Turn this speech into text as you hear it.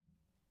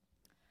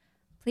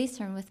Please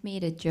turn with me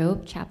to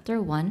Job chapter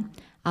 1.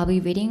 I'll be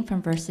reading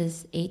from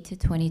verses 8 to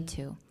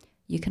 22.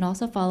 You can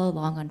also follow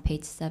along on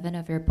page 7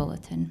 of your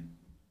bulletin.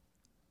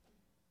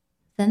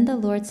 Then the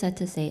Lord said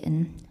to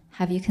Satan,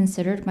 "Have you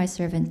considered my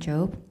servant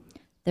Job?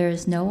 There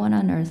is no one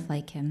on earth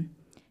like him.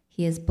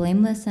 He is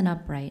blameless and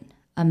upright,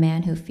 a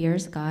man who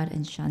fears God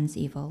and shuns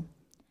evil."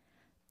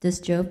 "Does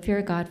Job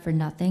fear God for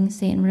nothing?"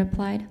 Satan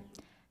replied.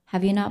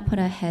 "Have you not put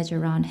a hedge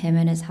around him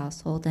and his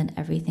household and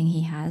everything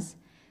he has?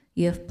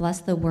 You have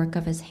blessed the work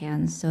of his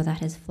hands so that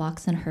his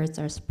flocks and herds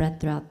are spread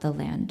throughout the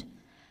land.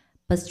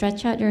 But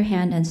stretch out your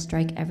hand and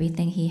strike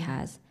everything he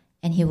has,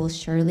 and he will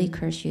surely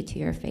curse you to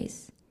your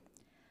face."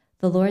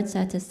 The Lord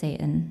said to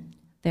Satan,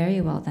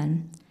 "Very well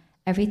then,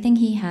 everything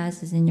he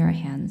has is in your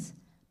hands,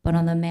 but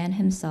on the man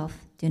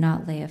himself do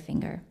not lay a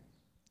finger."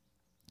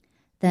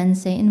 Then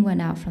Satan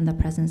went out from the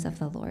presence of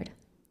the Lord.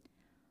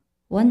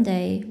 One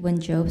day, when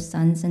Job's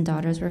sons and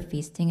daughters were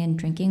feasting and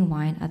drinking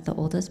wine at the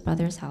oldest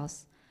brother's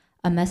house,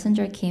 a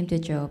messenger came to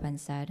Job and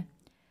said,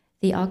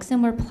 "The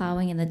oxen were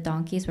plowing and the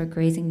donkeys were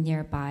grazing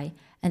nearby,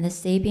 and the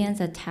Sabeans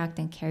attacked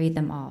and carried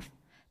them off.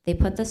 They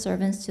put the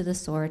servants to the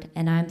sword,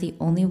 and I am the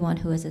only one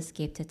who has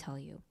escaped to tell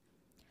you."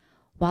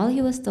 While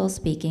he was still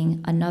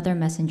speaking, another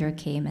messenger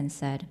came and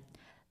said,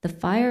 "The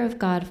fire of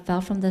God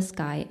fell from the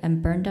sky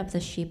and burned up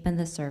the sheep and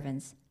the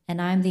servants, and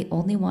I am the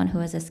only one who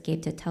has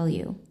escaped to tell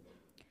you."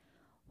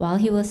 While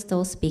he was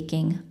still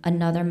speaking,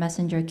 another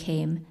messenger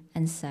came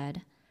and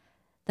said,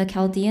 "The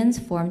Chaldeans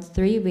formed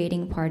 3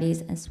 raiding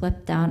parties and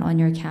swept down on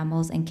your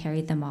camels and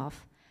carried them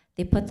off.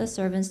 They put the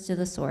servants to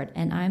the sword,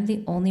 and I am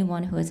the only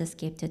one who has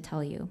escaped to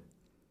tell you."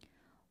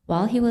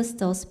 While he was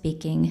still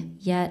speaking,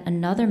 yet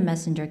another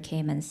messenger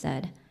came and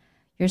said,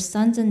 "Your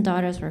sons and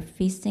daughters were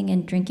feasting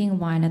and drinking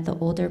wine at the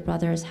older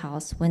brother's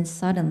house when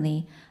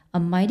suddenly a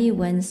mighty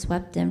wind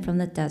swept in from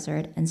the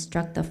desert and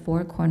struck the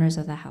 4 corners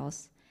of the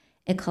house.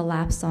 It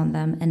collapsed on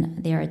them,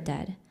 and they are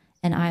dead,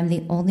 and I am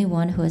the only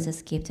one who has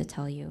escaped to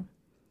tell you."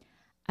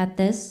 At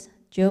this,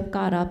 Job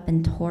got up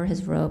and tore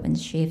his robe and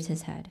shaved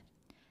his head.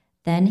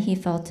 Then he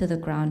fell to the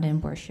ground in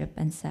worship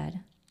and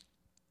said,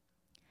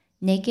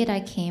 "Naked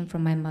I came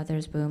from my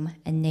mother's womb,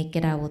 and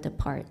naked I will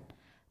depart.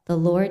 The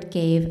Lord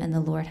gave, and the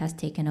Lord has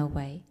taken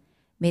away.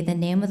 May the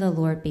name of the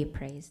Lord be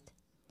praised."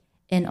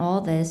 In all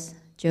this,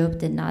 Job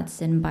did not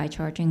sin by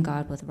charging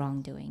God with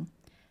wrongdoing.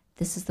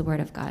 This is the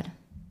word of God.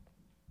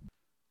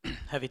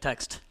 Heavy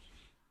text.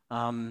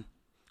 One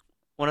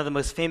of the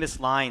most famous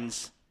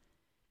lines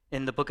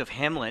in the book of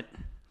Hamlet,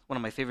 one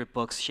of my favorite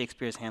books,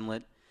 Shakespeare's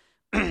Hamlet.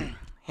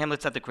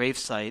 Hamlet's at the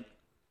gravesite,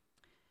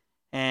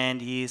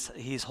 and he's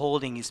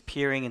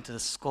peering into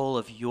the skull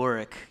of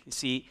Yorick. You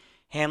see,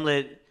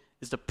 Hamlet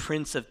is the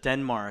prince of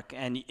Denmark,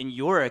 and in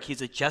Yorick,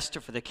 he's a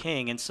jester for the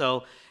king. And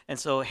so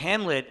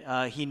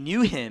Hamlet, he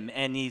knew him,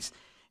 and he's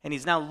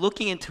now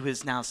looking into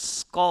his now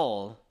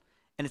skull,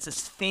 and it's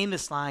this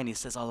famous line. He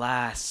says,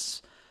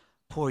 "Alas,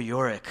 poor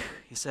Yorick."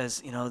 He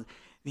says,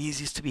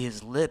 these used to be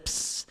his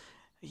lips.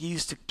 He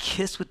used to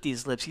kiss with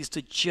these lips. He used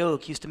to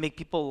joke. He used to make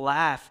people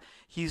laugh.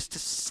 He used to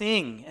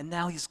sing, and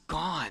now he's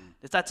gone.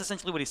 That's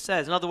essentially what he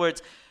says. In other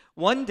words,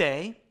 one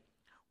day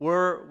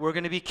we're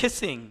going to be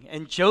kissing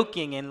and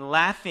joking and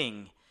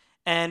laughing,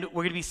 and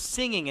we're going to be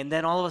singing, and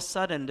then all of a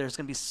sudden there's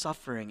going to be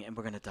suffering, and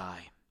we're going to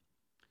die.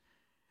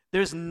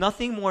 There's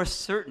nothing more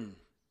certain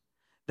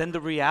than the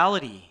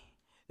reality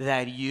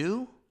that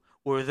you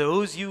or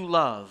those you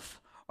love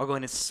are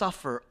going to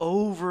suffer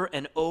over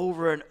and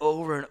over and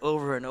over and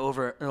over and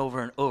over and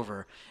over and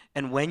over.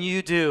 And when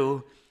you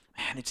do,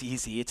 man, it's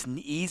easy. It's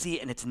easy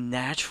and it's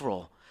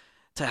natural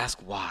to ask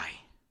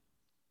why.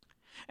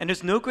 And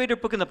there's no greater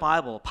book in the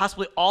Bible,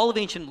 possibly all of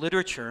ancient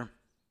literature,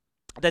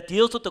 that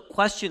deals with the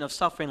question of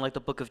suffering like the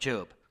book of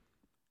Job.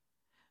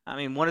 I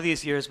mean, one of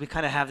these years, we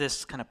kind of have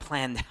this kind of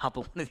planned out,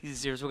 but one of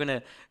these years, we're going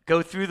to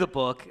go through the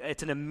book.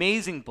 It's an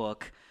amazing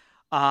book.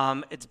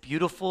 It's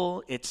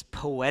beautiful. It's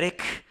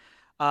poetic.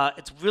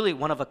 It's really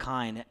one of a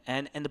kind,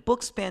 and the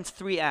book spans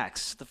 3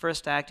 acts. The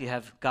first act, you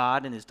have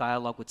God and his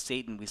dialogue with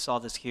Satan. We saw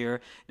this here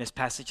in this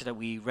passage that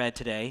we read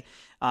today.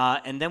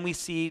 And then we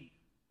see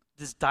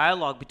this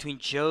dialogue between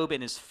Job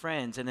and his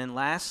friends. And then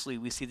lastly,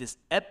 we see this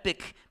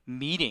epic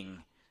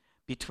meeting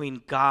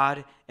between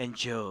God and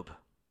Job.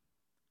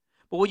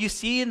 But what you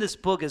see in this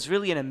book is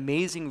really an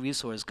amazing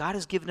resource. God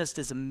has given us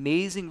this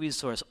amazing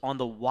resource on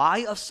the why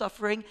of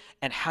suffering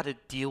and how to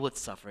deal with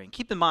suffering.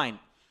 Keep in mind,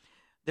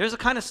 there's a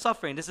kind of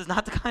suffering. This is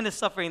not the kind of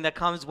suffering that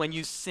comes when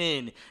you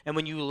sin and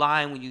when you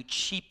lie and when you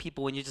cheat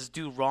people, when you just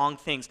do wrong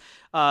things.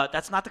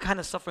 That's not the kind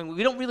of suffering.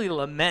 We don't really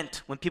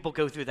lament when people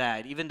go through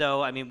that, even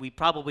though,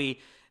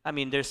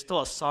 there's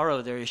still a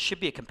sorrow there. There should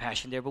be a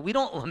compassion there, but we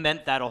don't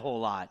lament that a whole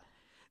lot.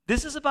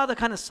 This is about the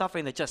kind of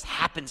suffering that just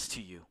happens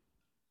to you.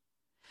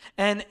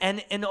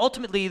 And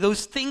ultimately,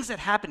 those things that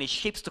happen, it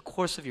shapes the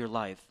course of your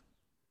life.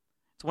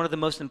 It's one of the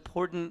most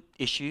important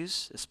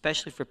issues,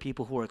 especially for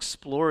people who are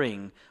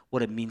exploring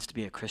what it means to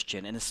be a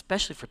Christian, and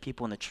especially for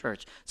people in the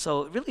church.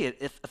 So really,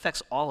 it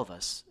affects all of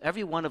us.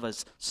 Every one of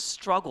us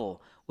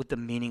struggle with the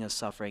meaning of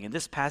suffering, and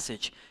this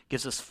passage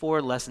gives us 4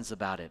 lessons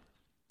about it.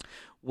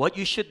 What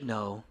you should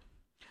know,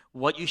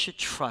 what you should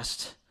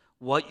trust,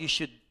 what you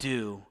should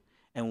do,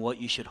 and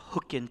what you should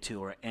hook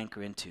into or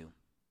anchor into.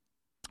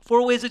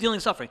 4 ways of dealing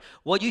with suffering: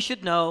 what you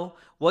should know,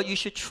 what you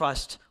should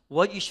trust,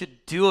 what you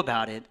should do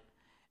about it,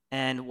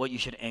 and what you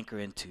should anchor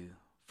into.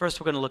 First,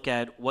 we're going to look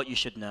at what you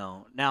should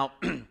know. Now,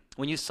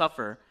 when you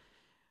suffer,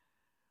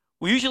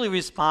 we usually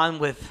respond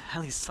with,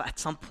 at least at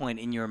some point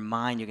in your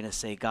mind, you're going to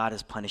say, God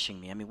is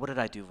punishing me. I mean, what did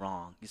I do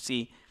wrong? You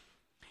see,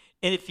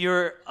 and if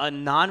you're a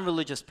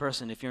non-religious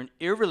person, if you're an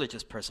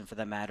irreligious person for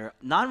that matter,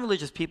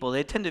 non-religious people,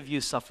 they tend to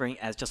view suffering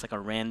as just like a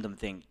random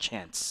thing,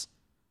 chance.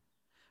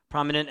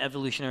 Prominent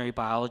evolutionary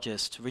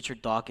biologist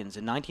Richard Dawkins,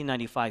 in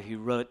 1995, he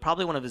wrote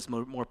probably one of his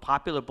more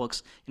popular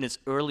books in his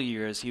early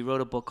years. He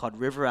wrote a book called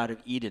River Out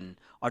of Eden,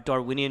 Our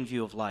Darwinian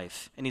View of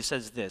Life. And he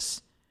says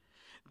this: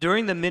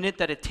 during the minute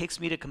that it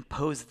takes me to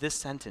compose this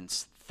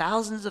sentence,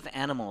 thousands of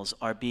animals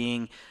are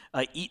being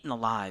eaten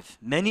alive.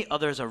 Many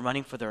others are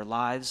running for their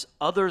lives.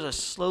 Others are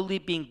slowly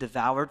being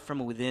devoured from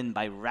within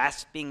by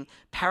rasping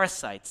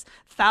parasites.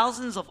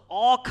 Thousands of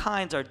all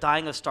kinds are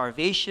dying of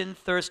starvation,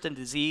 thirst, and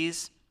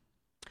disease.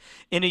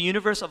 In a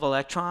universe of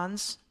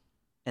electrons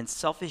and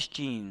selfish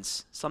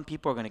genes, some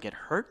people are going to get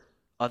hurt,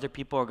 other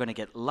people are going to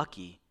get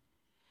lucky,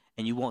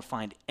 and you won't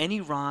find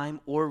any rhyme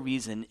or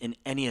reason in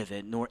any of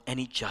it, nor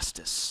any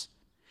justice.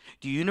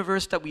 The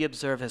universe that we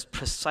observe has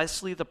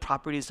precisely the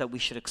properties that we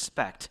should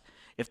expect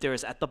if there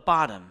is at the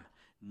bottom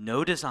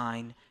no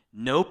design,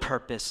 no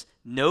purpose,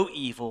 no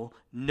evil,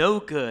 no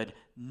good,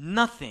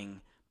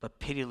 nothing but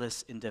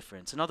pitiless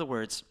indifference. In other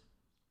words,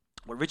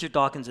 what Richard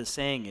Dawkins is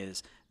saying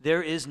is,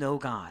 there is no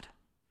God.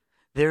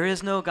 There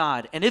is no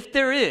God. And if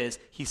there is,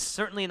 he's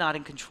certainly not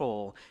in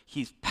control.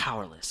 He's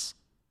powerless.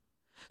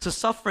 So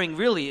suffering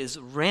really is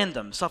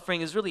random.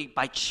 Suffering is really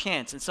by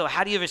chance. And so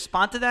how do you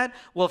respond to that?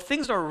 Well, if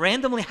things are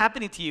randomly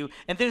happening to you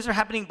and things are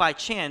happening by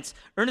chance,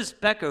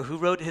 Ernest Becker, who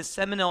wrote his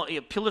seminal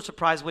Pulitzer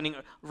Prize-winning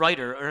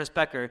writer, Ernest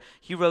Becker,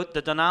 he wrote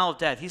The Denial of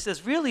Death. He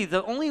says, really,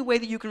 the only way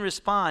that you can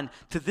respond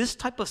to this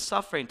type of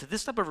suffering, to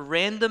this type of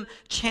random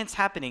chance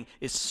happening,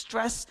 is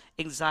stress,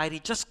 anxiety,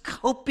 just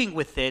coping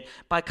with it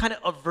by kind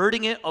of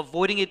averting it,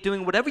 avoiding it,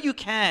 doing whatever you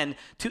can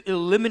to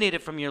eliminate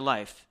it from your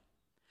life.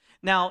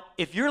 Now,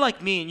 if you're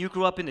like me and you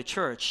grew up in the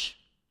church,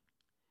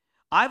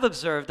 I've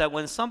observed that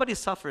when somebody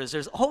suffers,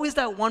 there's always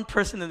that one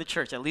person in the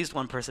church, at least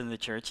one person in the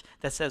church,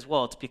 that says,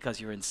 well, it's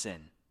because you're in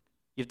sin.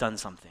 You've done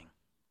something.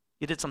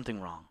 You did something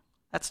wrong.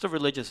 That's the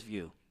religious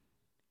view.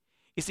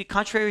 You see,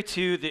 contrary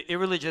to the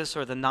irreligious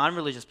or the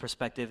non-religious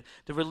perspective,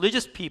 the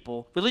religious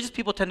people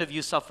tend to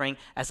view suffering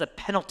as a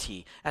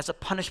penalty, as a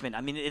punishment.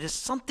 I mean, it is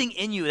something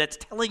in you that's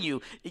telling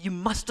you that you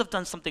must have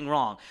done something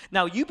wrong.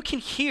 Now, you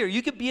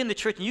could be in the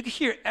church and you can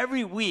hear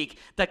every week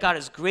that God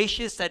is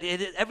gracious, that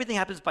everything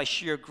happens by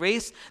sheer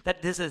grace,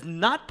 that this is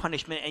not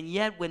punishment, and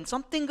yet when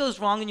something goes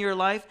wrong in your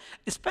life,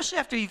 especially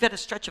after you've had a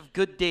stretch of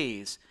good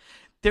days,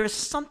 there is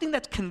something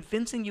that's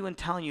convincing you and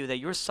telling you that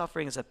your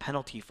suffering is a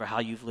penalty for how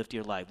you've lived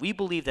your life. We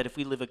believe that if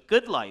we live a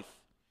good life,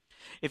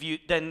 if you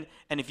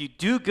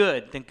do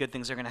good, then good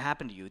things are going to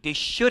happen to you. They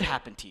should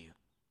happen to you.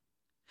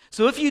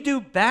 So if you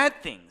do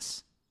bad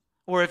things,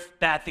 or if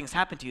bad things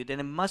happen to you, then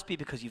it must be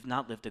because you've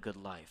not lived a good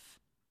life.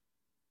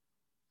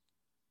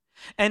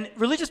 And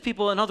religious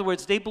people, in other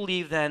words, they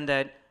believe then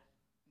that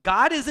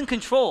God is in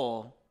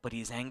control, but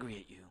he's angry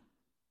at you.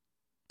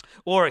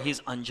 Or he's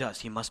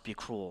unjust, he must be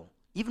cruel.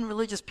 Even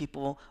religious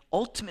people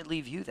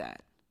ultimately view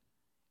that,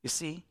 you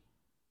see?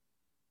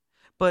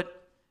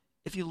 But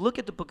if you look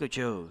at the book of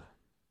Job,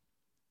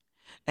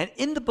 and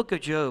in the book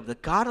of Job, the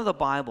God of the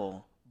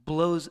Bible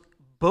blows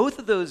both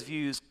of those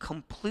views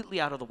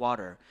completely out of the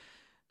water.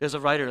 There's a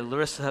writer,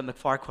 Larissa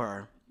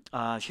McFarquhar.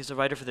 She's a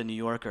writer for The New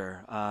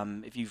Yorker.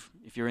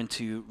 If you're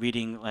into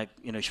reading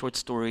short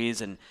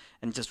stories and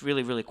just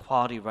really, really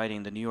quality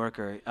writing, The New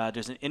Yorker,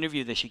 there's an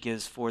interview that she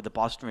gives for the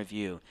Boston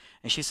Review.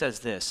 And she says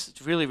this.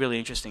 It's really, really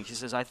interesting. She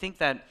says, I think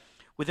that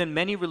within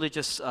many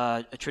religious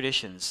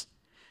traditions,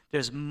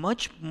 there's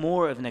much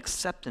more of an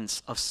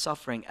acceptance of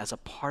suffering as a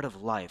part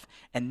of life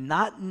and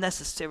not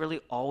necessarily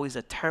always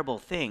a terrible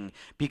thing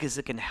because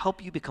it can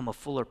help you become a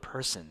fuller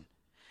person.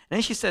 And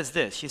then she says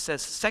this. She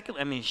says,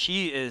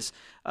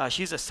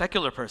 she's a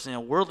secular person, a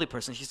worldly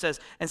person. She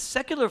says, and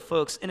secular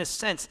folks, in a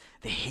sense,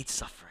 they hate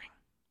suffering.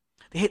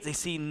 They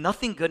see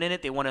nothing good in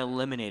it. They want to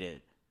eliminate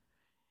it.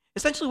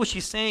 Essentially what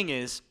she's saying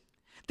is,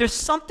 there's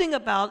something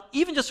about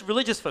even just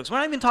religious folks. We're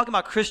not even talking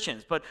about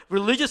Christians, but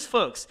religious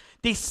folks.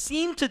 They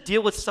seem to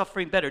deal with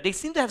suffering better. They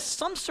seem to have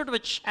some sort of a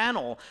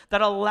channel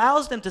that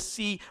allows them to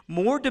see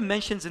more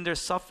dimensions in their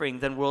suffering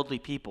than worldly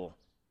people.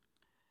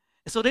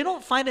 So they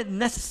don't find it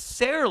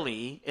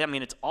necessarily, I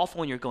mean, it's awful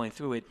when you're going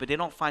through it, but they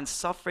don't find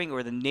suffering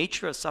or the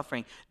nature of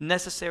suffering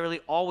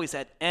necessarily always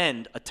at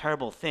end a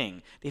terrible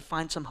thing. They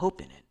find some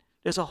hope in it.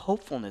 There's a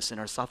hopefulness in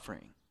our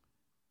suffering.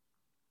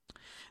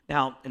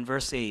 Now, in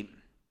verse 8,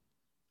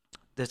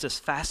 there's this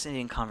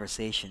fascinating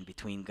conversation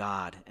between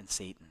God and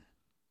Satan.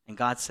 And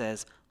God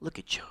says, look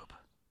at Job.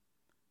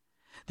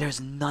 There's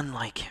none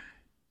like him.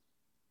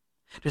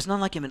 There's none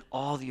like him in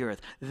all the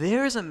earth.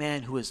 There is a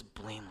man who is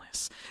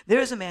blameless.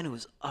 There is a man who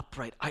is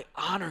upright. I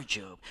honor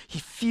Job. He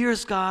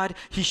fears God.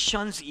 He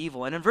shuns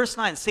evil. And in verse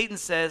 9, Satan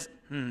says,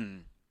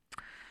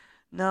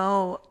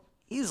 no,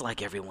 he's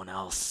like everyone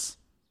else.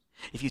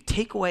 If you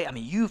take away,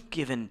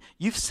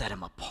 you've set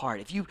him apart.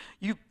 If you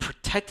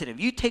protected him,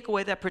 you take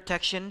away that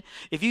protection,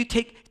 if you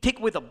take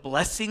away the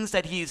blessings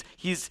that he's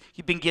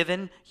been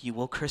given, he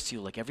will curse you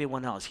like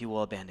everyone else. He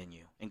will abandon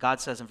you. And God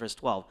says in verse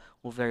 12,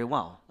 well, very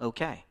well,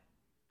 okay.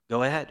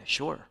 Go ahead,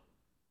 sure.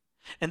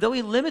 And though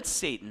he limits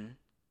Satan,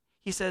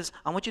 he says,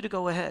 I want you to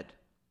go ahead.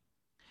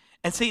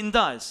 And Satan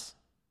does.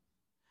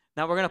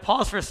 Now we're going to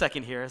pause for a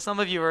second here. Some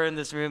of you are in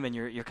this room and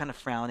you're kind of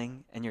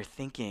frowning and you're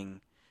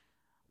thinking,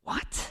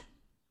 what?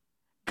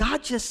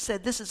 God just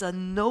said this is a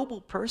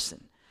noble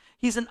person.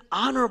 He's an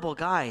honorable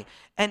guy.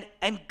 And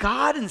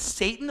God and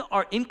Satan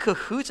are in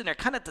cahoots and they're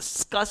kind of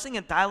discussing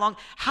and dialogue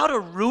how to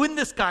ruin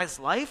this guy's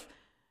life.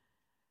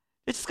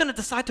 They're just going to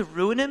decide to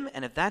ruin him.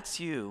 And if that's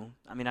you,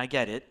 I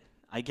get it.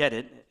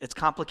 It's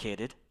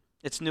complicated.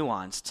 It's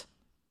nuanced.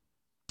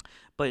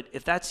 But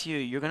if that's you,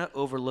 you're going to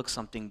overlook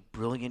something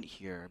brilliant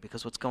here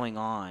because what's going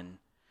on.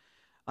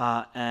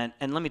 And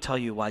let me tell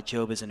you why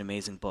Job is an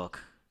amazing book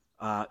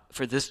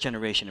for this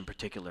generation in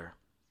particular.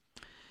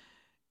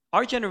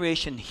 Our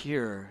generation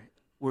here,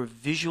 we're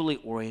visually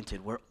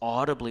oriented. We're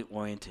audibly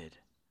oriented.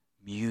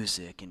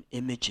 Music and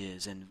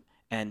images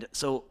and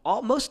so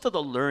most of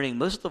the learning,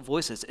 most of the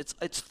voices,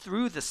 it's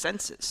through the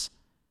senses.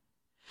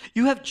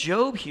 You have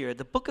Job here,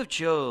 the book of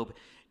Job.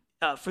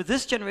 For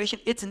this generation,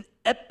 it's an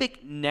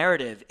epic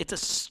narrative. It's a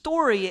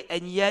story,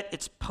 and yet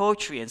it's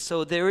poetry. And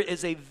so there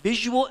is a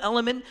visual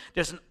element.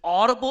 There's an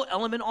audible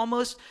element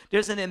almost.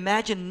 There's an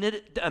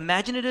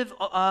imaginative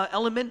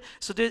element.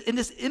 So in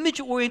this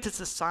image-oriented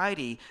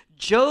society,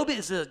 Job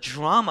is a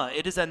drama.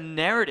 It is a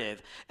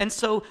narrative. And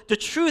so the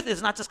truth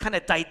is not just kind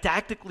of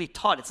didactically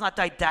taught. It's not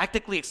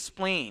didactically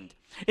explained.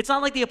 It's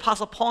not like the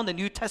Apostle Paul in the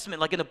New Testament,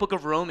 like in the book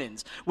of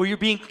Romans, where you're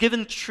being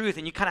given truth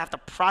and you kind of have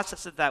to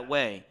process it that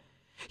way.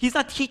 He's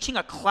not teaching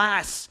a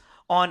class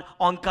on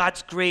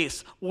God's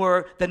grace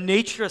or the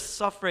nature of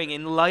suffering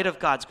in light of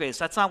God's grace.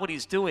 That's not what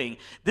he's doing.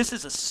 This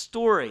is a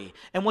story.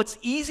 And what's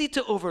easy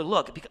to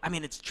overlook,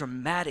 it's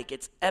dramatic,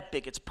 it's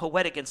epic, it's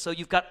poetic, and so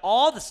you've got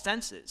all the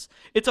senses.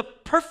 It's a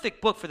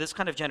perfect book for this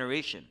kind of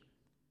generation.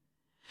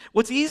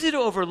 What's easy to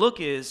overlook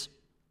is,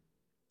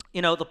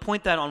 the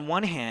point that on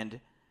one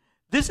hand,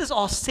 this is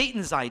all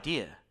Satan's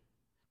idea.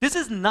 This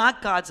is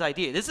not God's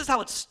idea. This is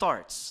how it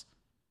starts.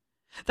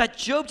 That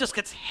Job just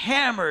gets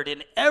hammered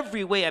in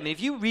every way. If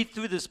you read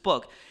through this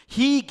book,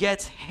 he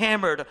gets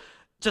hammered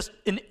just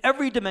in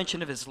every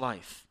dimension of his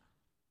life.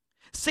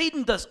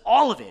 Satan does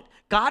all of it.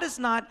 God is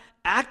not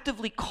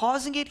actively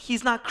causing it.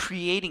 He's not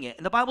creating it.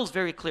 And the Bible is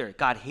very clear.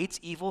 God hates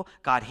evil.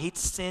 God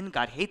hates sin.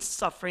 God hates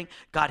suffering.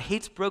 God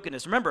hates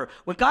brokenness. Remember,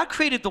 when God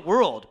created the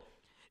world,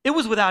 it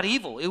was without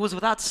evil. It was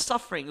without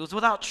suffering. It was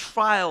without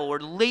trial or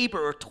labor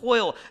or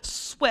toil,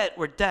 sweat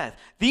or death.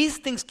 These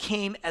things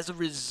came as a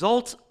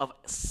result of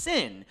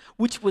sin,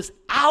 which was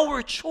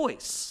our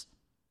choice.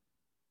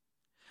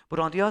 But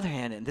on the other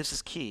hand, and this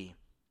is key,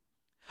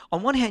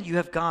 on one hand you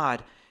have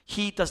God.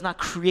 He does not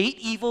create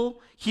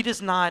evil. He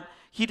does not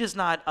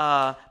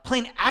play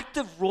an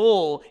active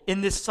role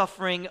in this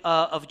suffering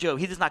of Job.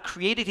 He does not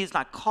create it. He does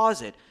not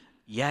cause it.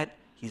 Yet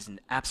he's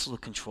in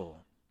absolute control.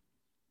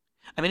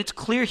 It's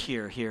clear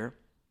here.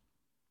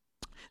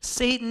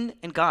 Satan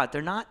and God,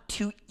 they're not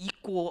two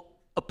equal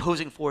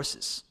opposing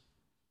forces.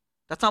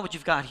 That's not what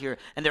you've got here.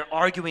 And they're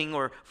arguing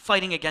or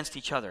fighting against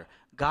each other.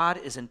 God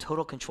is in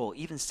total control.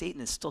 Even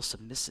Satan is still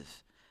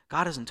submissive.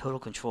 God is in total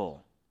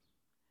control.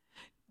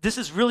 This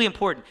is really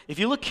important. If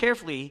you look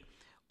carefully,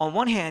 on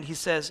one hand, he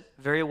says,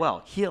 very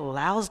well, he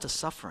allows the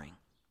suffering.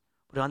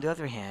 But on the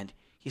other hand,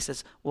 he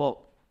says,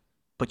 well,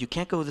 but you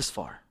can't go this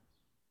far.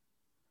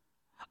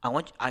 I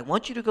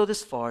want you to go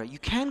this far. You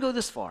can go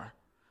this far,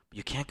 but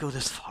you can't go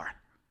this far.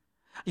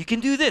 You can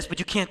do this, but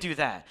you can't do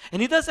that.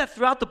 And he does that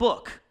throughout the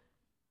book.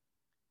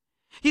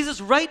 He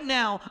says, right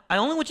now, I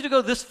only want you to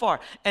go this far.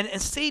 And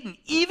Satan,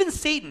 even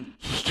Satan,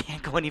 he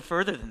can't go any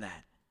further than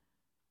that.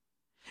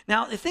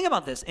 Now, the thing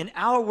about this, in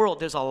our world,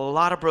 there's a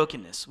lot of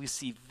brokenness. We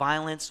see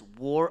violence,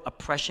 war,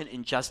 oppression,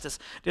 injustice.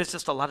 There's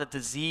just a lot of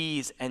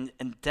disease and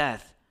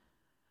death.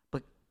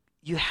 But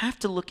you have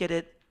to look at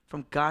it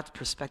from God's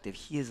perspective.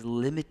 He is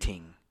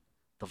limiting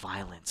the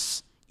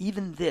violence.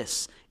 Even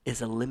this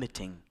is a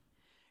limiting.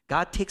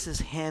 God takes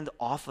his hand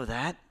off of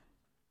that.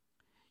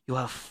 You'll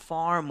have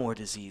far more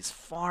disease,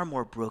 far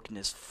more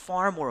brokenness,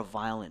 far more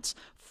violence,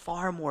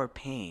 far more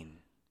pain.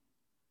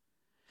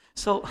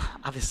 So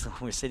obviously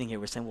when we're sitting here,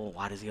 we're saying, well,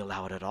 why does he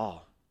allow it at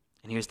all?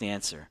 And here's the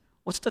answer.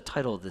 What's the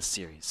title of this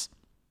series?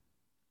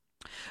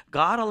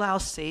 God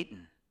allows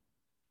Satan.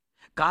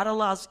 God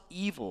allows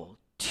evil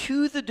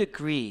to the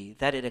degree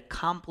that it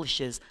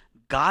accomplishes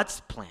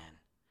God's plan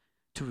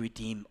to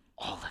redeem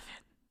all of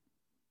it.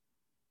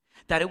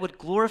 That it would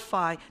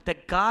glorify,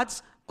 that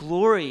God's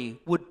glory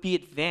would be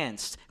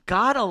advanced.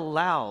 God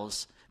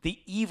allows the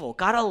evil.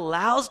 God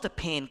allows the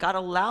pain. God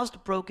allows the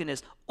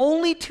brokenness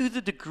only to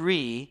the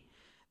degree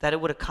that it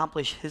would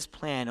accomplish his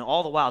plan. And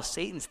all the while,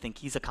 Satan's think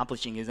he's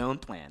accomplishing his own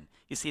plan.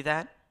 You see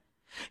that?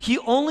 He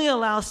only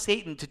allows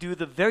Satan to do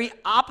the very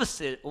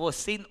opposite of what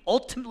Satan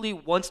ultimately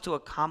wants to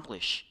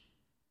accomplish.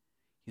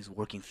 He's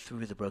working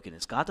through the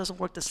brokenness. God doesn't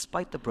work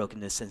despite the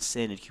brokenness and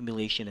sin and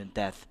humiliation and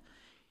death.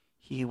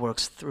 He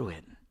works through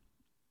it.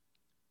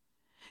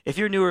 If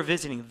you're new or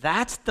visiting,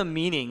 that's the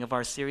meaning of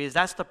our series.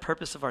 That's the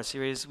purpose of our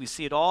series. We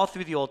see it all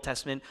through the Old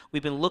Testament.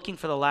 We've been looking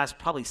for the last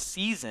probably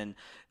season,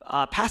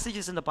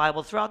 passages in the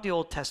Bible throughout the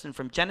Old Testament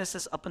from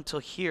Genesis up until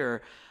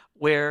here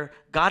where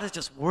God is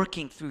just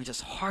working through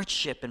just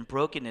hardship and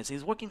brokenness.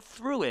 He's working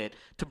through it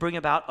to bring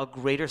about a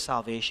greater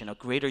salvation, a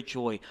greater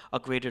joy, a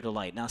greater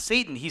delight. Now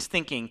Satan, he's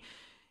thinking,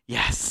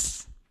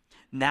 yes,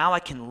 now I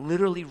can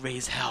literally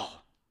raise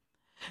hell.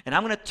 And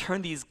I'm going to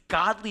turn these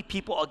godly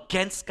people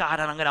against God,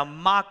 and I'm going to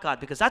mock God,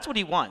 because that's what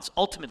he wants,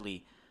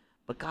 ultimately.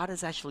 But God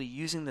is actually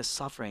using this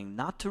suffering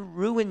not to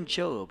ruin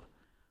Job,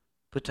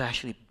 but to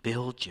actually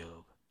build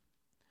Job.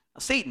 Now,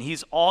 Satan,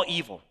 he's all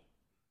evil.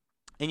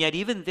 And yet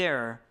even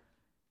there,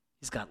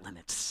 he's got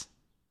limits.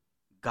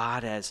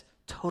 God has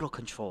total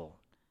control.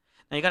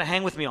 Now you got to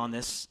hang with me on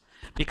this,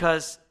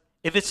 because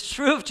if it's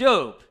true of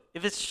Job,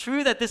 if it's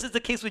true that this is the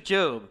case with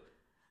Job,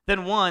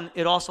 then one,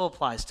 it also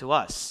applies to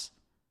us.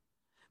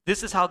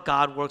 This is how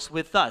God works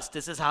with us.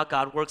 This is how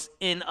God works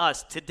in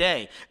us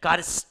today. God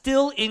is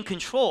still in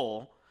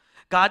control.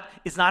 God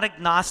is not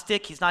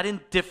agnostic. He's not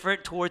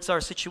indifferent towards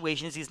our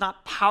situations. He's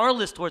not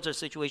powerless towards our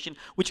situation,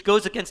 which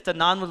goes against the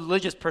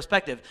non-religious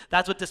perspective.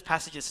 That's what this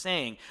passage is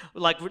saying,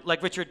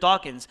 like Richard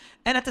Dawkins.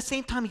 And at the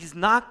same time, he's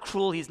not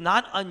cruel. He's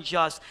not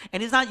unjust.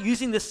 And he's not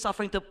using this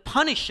suffering to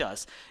punish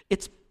us.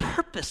 It's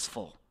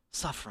purposeful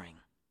suffering.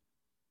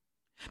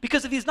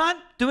 Because if he's not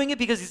doing it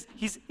because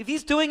if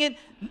he's doing it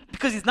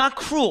because he's not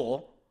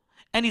cruel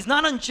and he's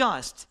not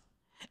unjust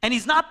and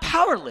he's not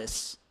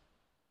powerless,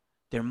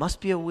 there must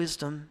be a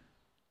wisdom,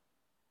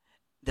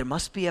 there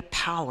must be a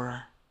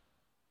power,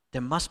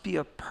 there must be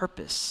a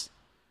purpose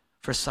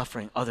for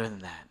suffering other than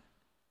that.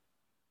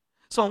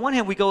 So on one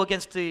hand, we go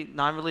against the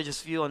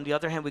non-religious view. On the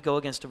other hand, we go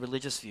against the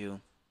religious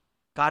view.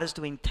 God is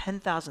doing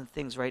 10,000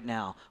 things right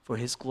now for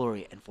his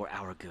glory and for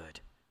our good.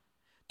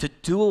 To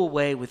do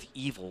away with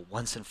evil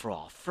once and for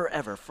all,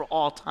 forever, for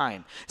all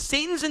time.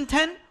 Satan's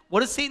intent,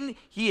 what is Satan?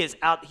 He is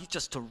out, he's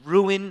just to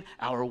ruin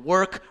our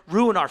work,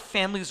 ruin our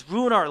families,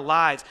 ruin our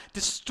lives,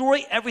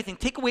 destroy everything,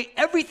 take away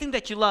everything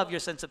that you love, your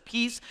sense of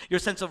peace, your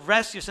sense of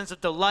rest, your sense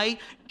of delight,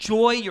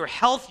 joy, your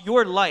health,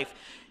 your life.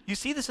 You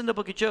see this in the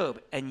book of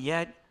Job, and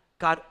yet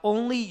God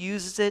only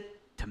uses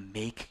it to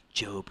make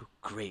Job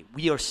great.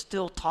 We are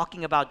still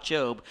talking about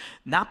Job,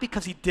 not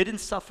because he didn't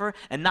suffer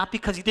and not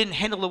because he didn't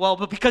handle it well,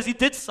 but because he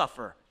did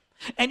suffer.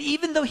 And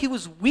even though he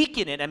was weak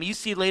in it, I mean, you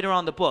see later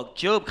on in the book,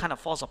 Job kind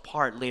of falls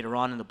apart later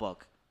on in the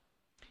book.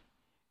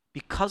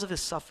 Because of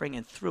his suffering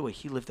and through it,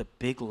 he lived a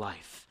big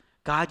life.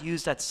 God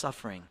used that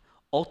suffering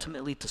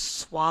ultimately to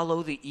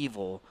swallow the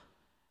evil,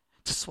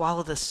 to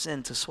swallow the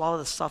sin, to swallow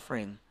the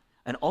suffering,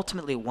 and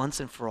ultimately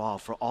once and for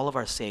all of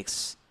our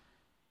sakes,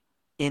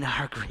 in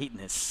our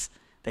greatness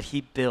that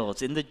he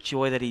builds, in the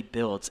joy that he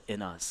builds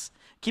in us.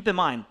 Keep in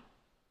mind,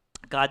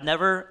 God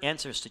never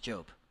answers to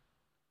Job.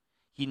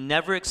 He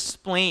never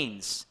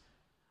explains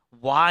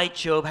why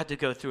Job had to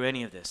go through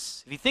any of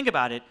this. If you think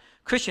about it,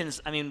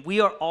 Christians, I mean,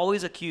 we are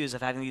always accused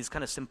of having these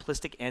kind of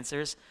simplistic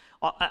answers.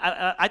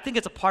 I think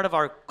it's a part of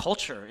our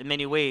culture in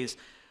many ways.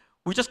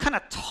 We're just kind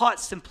of taught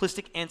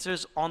simplistic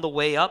answers on the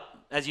way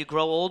up as you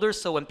grow older.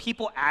 So when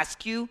people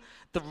ask you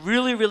the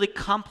really, really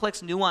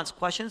complex, nuanced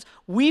questions,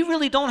 we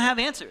really don't have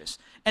answers.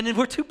 And then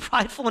we're too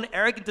prideful and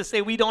arrogant to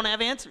say we don't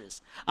have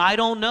answers. I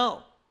don't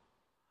know.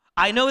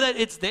 I know that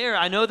it's there.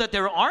 I know that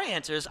there are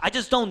answers. I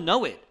just don't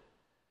know it.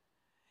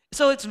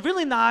 So it's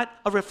really not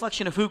a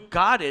reflection of who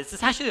God is.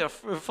 It's actually a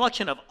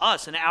reflection of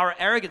us and our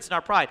arrogance and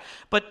our pride.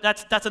 But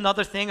that's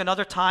another thing,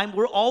 another time.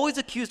 We're always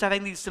accused of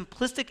having these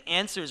simplistic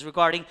answers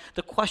regarding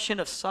the question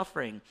of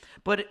suffering.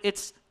 But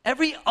it's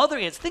every other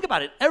answer. Think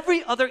about it.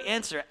 Every other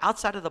answer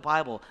outside of the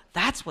Bible,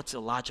 that's what's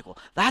illogical.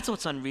 That's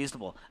what's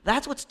unreasonable.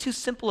 That's what's too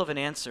simple of an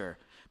answer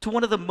to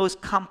one of the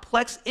most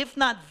complex, if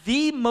not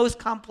the most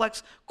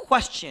complex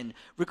question,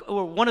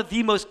 or one of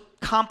the most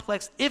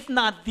complex, if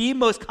not the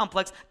most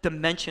complex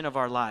dimension of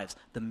our lives,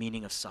 the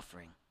meaning of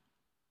suffering.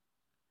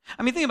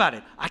 I mean, think about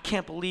it. I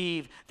can't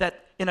believe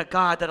that in a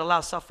God that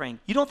allows suffering.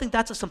 You don't think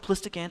that's a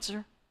simplistic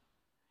answer?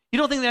 You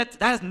don't think that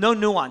has no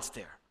nuance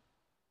there?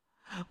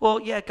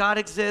 Well, yeah, God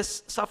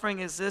exists,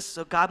 suffering exists,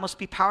 so God must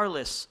be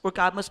powerless, or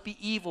God must be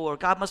evil, or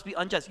God must be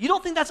unjust. You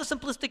don't think that's a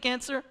simplistic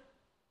answer?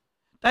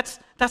 That's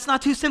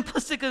not too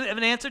simplistic of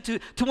an answer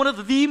to one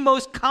of the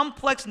most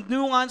complex,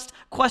 nuanced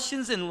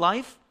questions in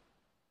life.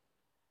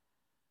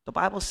 The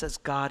Bible says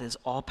God is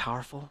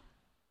all-powerful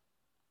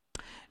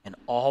and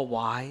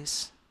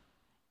all-wise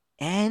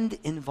and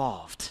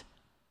involved,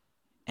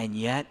 and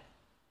yet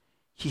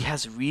he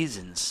has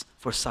reasons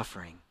for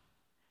suffering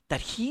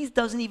that he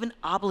doesn't even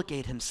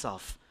obligate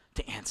himself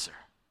to answer.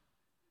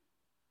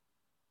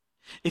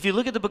 If you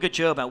look at the book of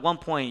Job, at one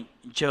point,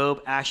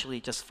 Job actually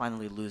just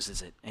finally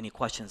loses it, and he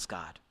questions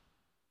God.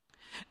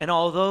 And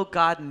although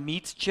God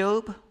meets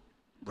Job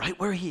right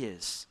where he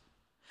is,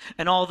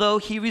 and although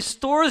he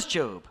restores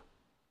Job,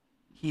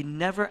 he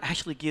never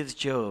actually gives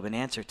Job an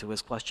answer to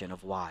his question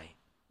of why.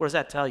 What does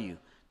that tell you?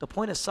 The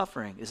point of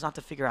suffering is not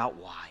to figure out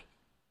why.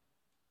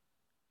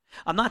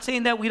 I'm not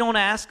saying that we don't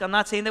ask. I'm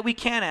not saying that we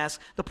can't ask.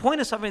 The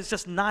point of suffering is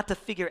just not to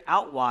figure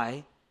out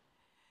why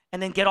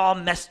and then get all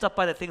messed up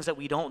by the things that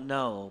we don't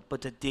know,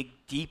 but to dig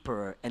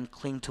deeper and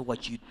cling to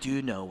what you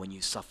do know when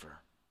you suffer.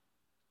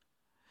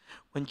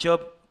 When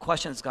Job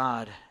questions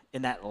God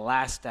in that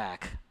last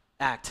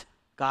act,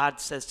 God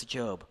says to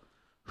Job,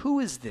 "Who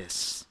is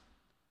this?"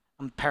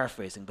 I'm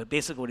paraphrasing, but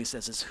basically what he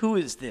says is, "Who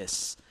is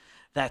this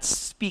that's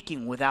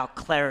speaking without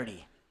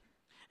clarity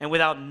and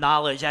without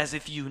knowledge as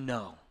if you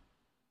know?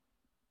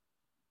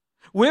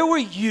 Where were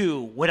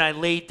you when I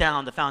laid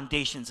down the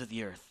foundations of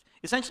the earth?"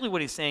 Essentially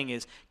what he's saying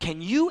is,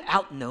 can you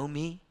outknow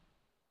me?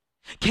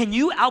 Can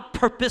you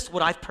outpurpose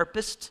what I've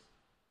purposed?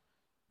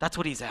 That's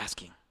what he's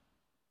asking.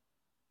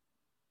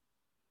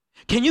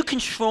 Can you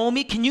control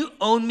me? Can you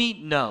own me?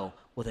 No.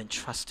 Well, then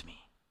trust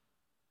me.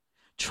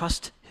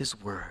 Trust his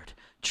word.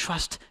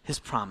 Trust his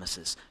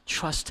promises.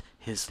 Trust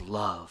his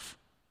love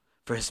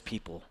for his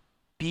people.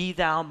 Be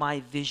thou my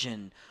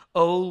vision,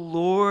 O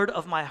Lord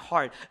of my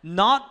heart.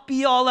 Not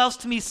be all else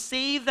to me,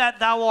 save that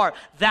thou art.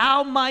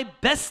 Thou my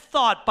best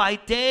thought by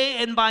day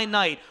and by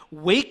night,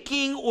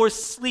 waking or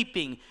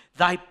sleeping,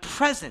 thy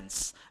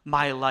presence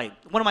my light.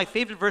 One of my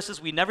favorite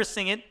verses, we never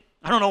sing it.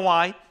 I don't know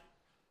why.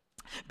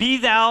 Be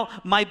thou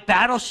my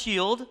battle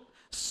shield,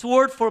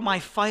 sword for my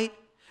fight.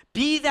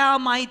 Be thou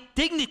my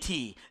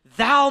dignity,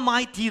 thou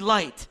my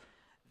delight.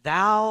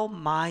 Thou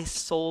my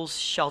soul's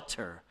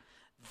shelter,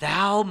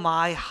 thou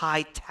my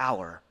high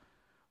tower.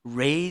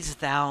 Raise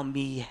thou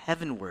me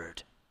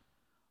heavenward,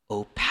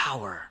 O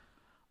power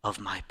of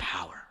my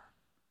power.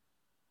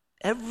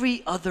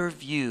 Every other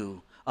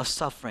view of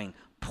suffering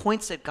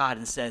points at God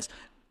and says,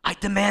 I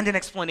demand an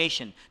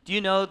explanation. Do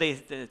you know,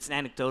 it's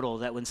anecdotal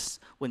that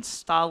when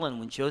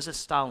Joseph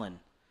Stalin,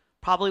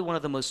 probably one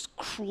of the most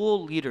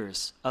cruel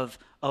leaders of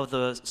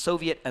the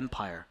Soviet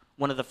Empire,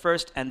 one of the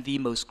first and the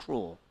most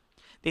cruel,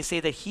 they say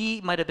that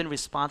he might have been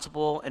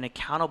responsible and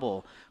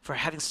accountable for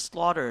having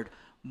slaughtered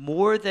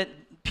more than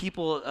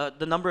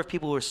the number of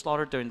people who were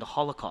slaughtered during the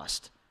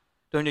Holocaust,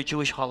 during the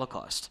Jewish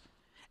Holocaust.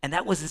 And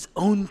that was his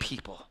own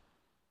people.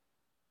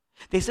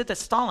 They said that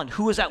Stalin,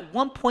 who was at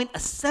one point a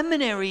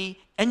seminary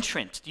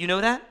entrant, do you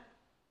know that?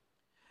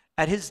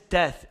 At his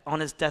death, on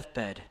his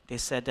deathbed, they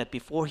said that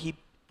before he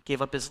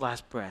gave up his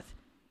last breath,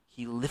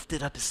 he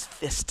lifted up his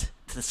fist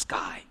to the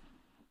sky,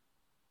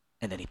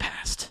 and then he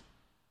passed.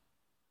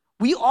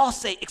 We all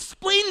say,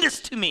 explain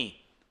this to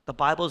me. The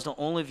Bible is the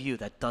only view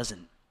that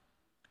doesn't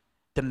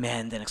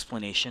demand an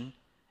explanation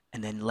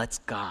and then lets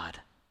God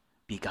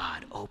be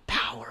God. Oh,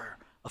 power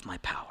of my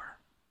power.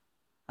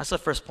 That's the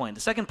first point.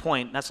 The second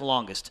point, that's the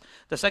longest.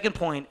 The second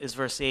point is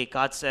verse 8.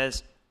 God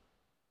says,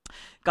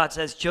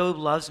 Job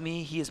loves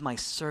me. He is my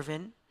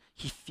servant.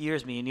 He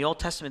fears me. In the Old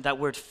Testament, that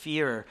word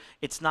fear,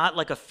 it's not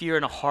like a fear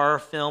in a horror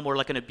film or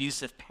like an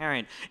abusive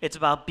parent. It's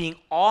about being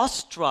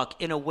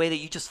awestruck in a way that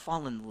you just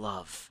fall in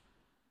love.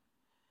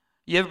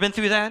 You ever been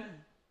through that?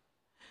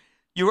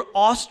 You were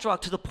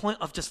awestruck to the point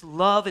of just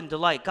love and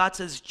delight. God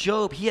says,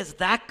 Job, he has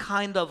that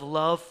kind of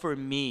love for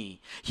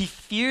me. He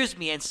fears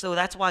me, and so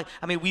that's why,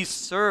 we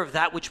serve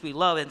that which we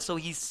love, and so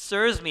he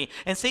serves me.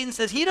 And Satan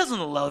says, he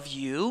doesn't love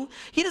you.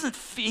 He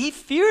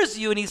fears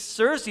you, and he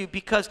serves you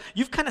because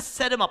you've kind of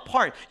set him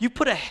apart. You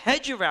put a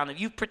hedge around him.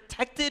 You've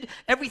protected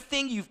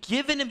everything. You've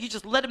given him. You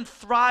just let him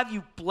thrive.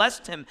 You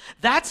blessed him.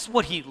 That's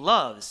what he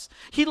loves.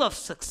 He loves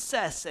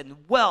success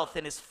and wealth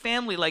and his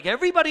family like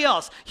everybody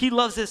else. He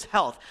loves his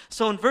health.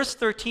 So in verse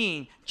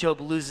 13, Job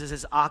loses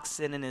his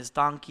oxen and his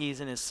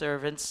donkeys and his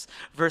servants.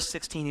 Verse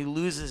 16, he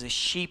loses his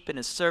sheep and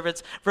his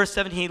servants. Verse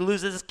 17, he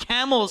loses his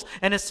camels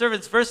and his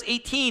servants. Verse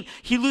 18,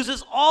 he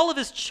loses all of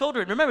his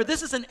children. Remember,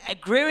 this is an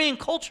agrarian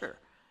culture.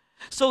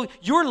 So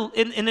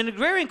in an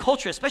agrarian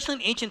culture, especially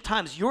in ancient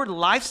times, your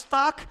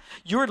livestock,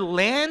 your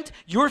land,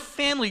 your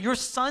family, your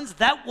sons,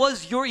 that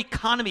was your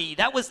economy.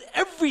 That was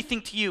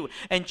everything to you.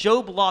 And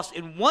Job lost,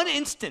 in one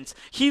instance,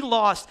 he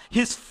lost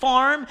his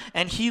farm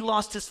and he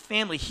lost his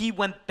family. He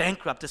went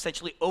bankrupt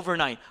essentially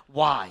overnight.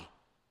 Why?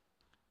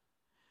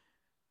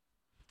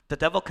 The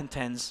devil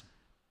contends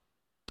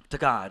to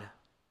God,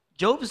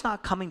 Job is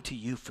not coming to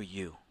you for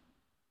you.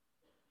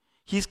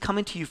 He's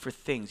coming to you for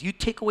things. You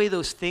take away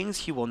those things,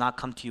 he will not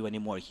come to you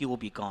anymore. He will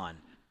be gone.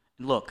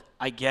 And look,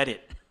 I get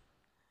it.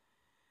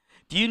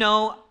 Do you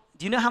know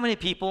how many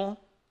people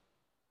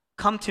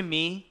come to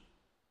me?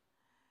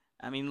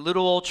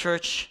 Little old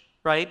church,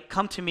 right?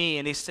 Come to me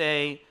and they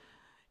say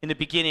in the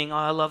beginning, oh,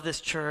 I love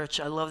this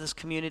church. I love this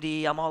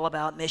community. I'm all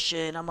about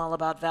mission. I'm all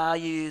about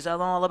values.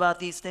 I'm all about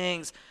these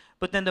things.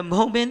 But then the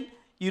moment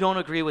you don't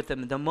agree with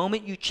them, the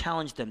moment you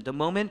challenge them, the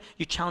moment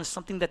you challenge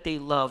something that they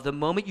love, the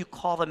moment you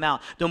call them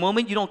out, the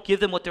moment you don't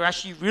give them what they're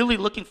actually really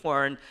looking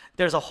for, and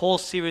there's a whole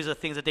series of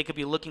things that they could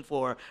be looking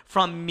for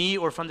from me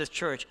or from this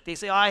church. They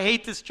say, oh, I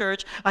hate this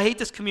church, I hate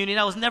this community,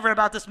 I was never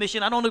about this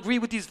mission, I don't agree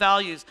with these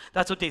values.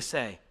 That's what they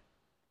say.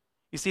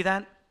 You see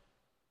that?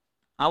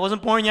 I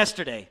wasn't born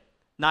yesterday.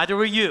 Neither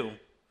were you,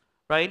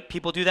 right?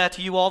 People do that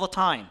to you all the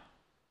time.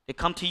 They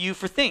come to you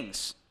for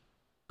things,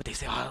 but they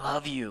say, oh, I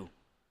love you,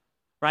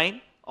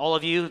 right? All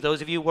of you,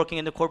 those of you working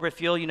in the corporate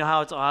field, you know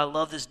how it's, oh, I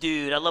love this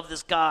dude, I love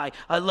this guy,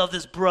 I love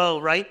this bro,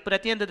 right? But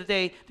at the end of the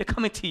day, they're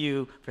coming to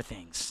you for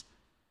things.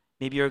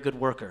 Maybe you're a good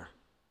worker.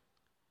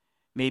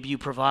 Maybe you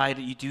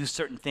do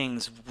certain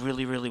things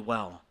really, really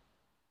well.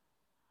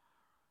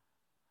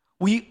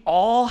 We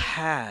all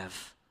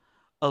have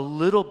a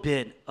little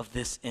bit of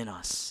this in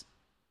us.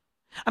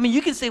 I mean,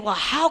 you can say, well,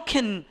 how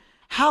can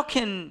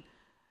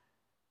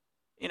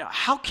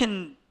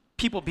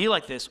people be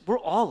like this? We're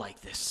all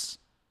like this.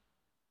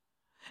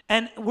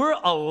 And we're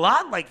a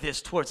lot like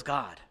this towards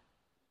God.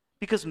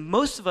 Because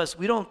most of us,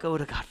 we don't go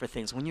to God for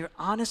things. When you're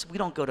honest, we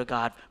don't go to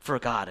God for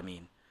God,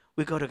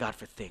 we go to God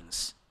for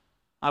things.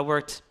 I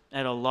worked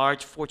at a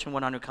large Fortune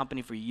 100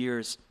 company for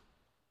years.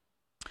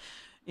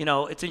 You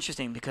know, it's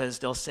interesting because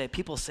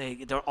people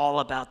say they're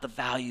all about the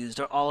values,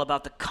 they're all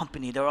about the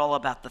company, they're all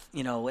about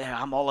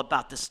I'm all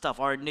about this stuff,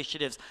 our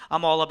initiatives,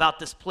 I'm all about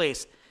this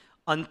place,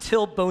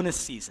 until bonus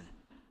season.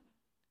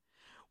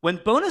 When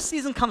bonus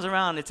season comes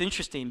around, it's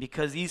interesting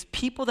because these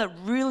people that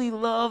really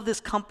love this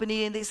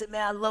company and they say,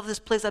 man, I love this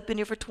place, I've been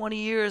here for 20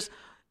 years,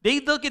 they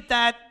look at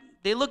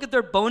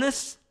their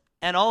bonus,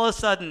 and all of a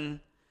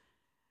sudden,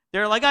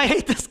 they're like, I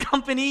hate this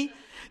company.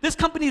 This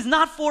company is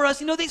not for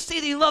us. You know, they say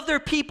they love their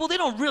people. They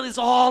don't really, it's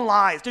all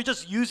lies. They're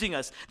just using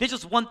us. They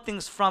just want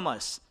things from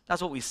us.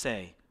 That's what we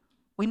say.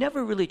 We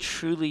never really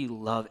truly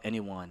love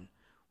anyone.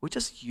 We're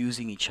just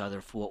using each other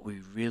for what we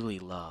really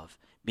love.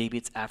 Maybe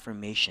it's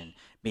affirmation.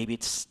 Maybe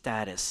it's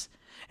status.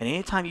 And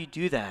anytime you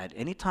do that,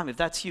 if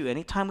that's you,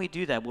 anytime we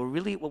do that, what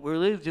we're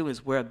really doing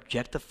is we're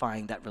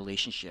objectifying that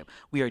relationship.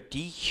 We are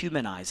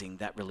dehumanizing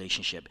that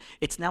relationship.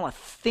 It's now a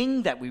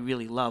thing that we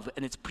really love,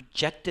 and it's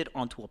projected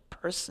onto a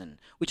person,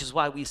 which is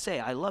why we say,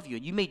 I love you.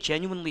 And you may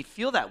genuinely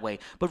feel that way,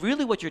 but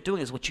really what you're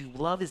doing is what you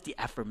love is the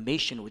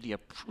affirmation or the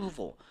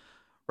approval,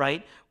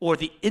 right? Or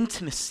the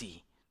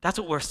intimacy. That's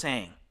what we're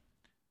saying.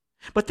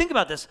 But think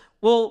about this.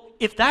 Well,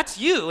 if that's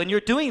you and you're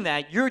doing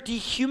that, you're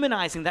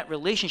dehumanizing that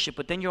relationship,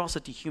 but then you're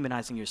also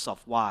dehumanizing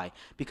yourself. Why?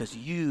 Because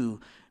you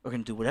are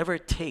going to do whatever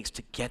it takes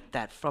to get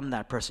that from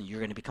that person. You're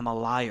going to become a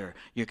liar.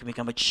 You're going to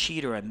become a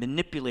cheater, a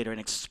manipulator, an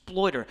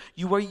exploiter.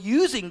 You are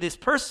using this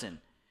person.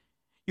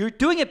 You're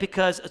doing it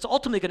because it's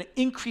ultimately going to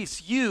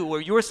increase you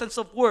or your sense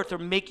of worth or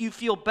make you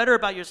feel better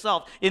about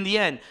yourself. In the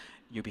end,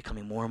 you're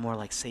becoming more and more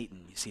like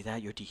Satan. You see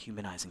that? You're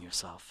dehumanizing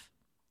yourself.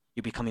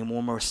 You're becoming more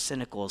and more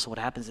cynical. So what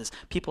happens is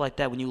people like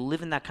that, when you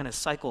live in that kind of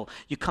cycle,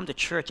 you come to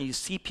church and you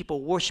see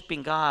people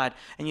worshiping God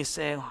and you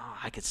say, oh,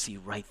 I could see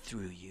right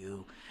through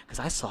you because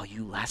I saw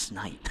you last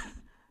night.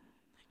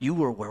 You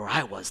were where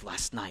I was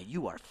last night.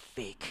 You are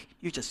fake.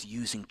 You're just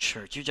using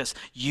church. You're just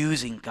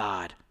using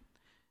God.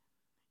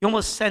 You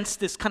almost sense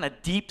this kind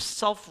of deep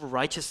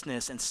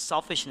self-righteousness and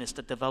selfishness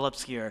that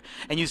develops here.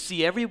 And you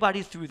see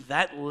everybody through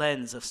that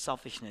lens of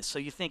selfishness. So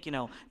you think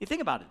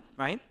about it,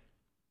 right?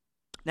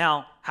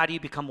 Now, how do you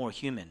become more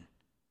human?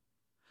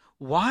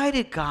 Why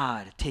did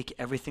God take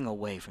everything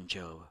away from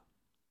Job?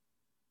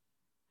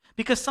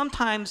 Because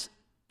sometimes,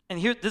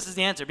 this is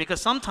the answer, because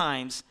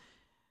sometimes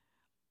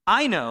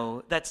I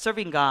know that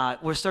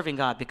we're serving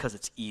God because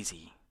it's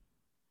easy.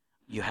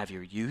 You have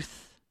your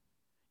youth,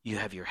 you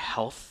have your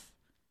health,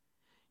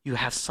 you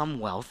have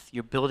some wealth,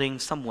 you're building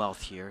some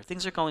wealth here,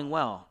 things are going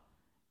well.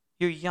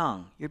 You're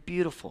young, you're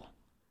beautiful,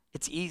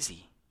 it's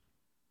easy.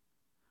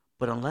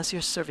 But unless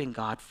you're serving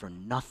God for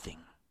nothing,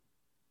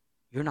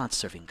 you're not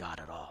serving God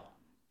at all.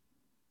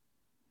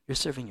 You're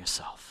serving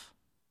yourself.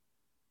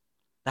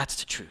 That's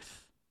the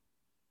truth.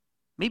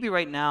 Maybe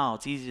right now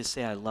it's easy to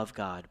say I love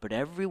God, but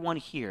everyone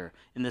here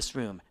in this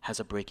room has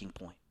a breaking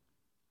point.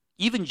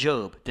 Even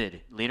Job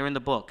did. Later in the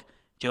book,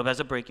 Job has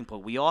a breaking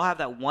point. We all have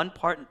that one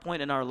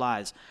point in our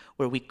lives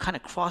where we kind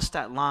of cross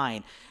that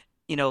line.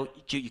 You know,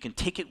 you can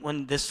take it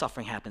when this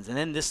suffering happens, and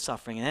then this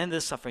suffering, and then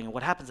this suffering. And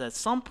what happens is at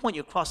some point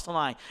you cross the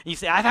line, and you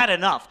say, I've had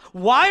enough.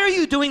 Why are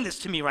you doing this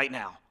to me right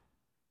now?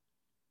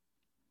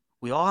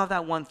 We all have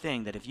that one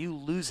thing that if you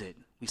lose it,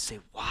 we say,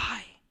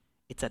 why?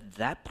 It's at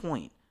that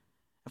point.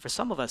 And for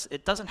some of us,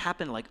 it doesn't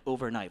happen like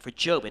overnight. For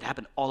Job, it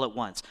happened all at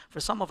once. For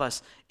some of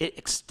us, it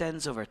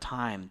extends over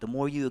time. The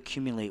more you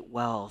accumulate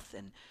wealth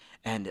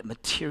and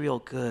material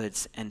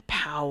goods and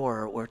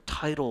power or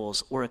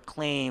titles or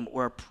acclaim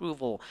or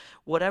approval,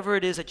 whatever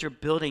it is that you're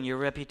building, your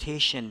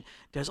reputation,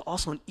 there's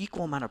also an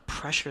equal amount of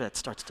pressure that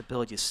starts to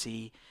build, you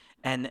see.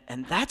 And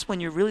that's when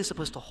you're really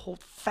supposed to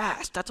hold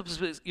fast.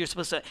 You're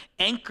supposed to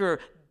anchor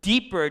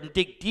deeper and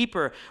dig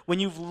deeper. When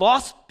you've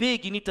lost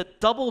big, you need to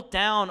double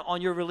down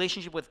on your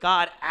relationship with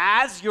God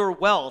as your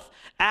wealth,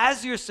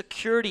 as your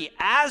security,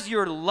 as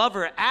your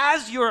lover,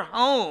 as your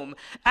home,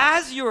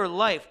 as your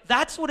life.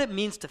 That's what it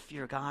means to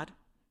fear God.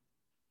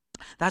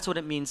 That's what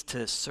it means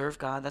to serve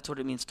God. That's what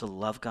it means to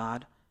love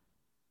God.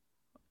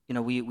 You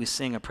know, we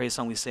sing a praise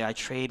song. We say, I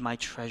trade my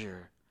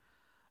treasure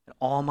and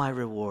all my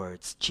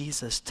rewards,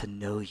 Jesus, to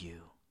know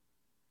you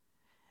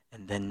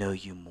and then know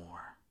you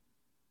more.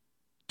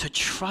 To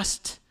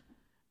trust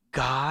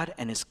God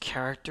and his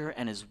character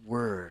and his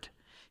word,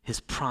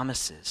 his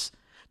promises.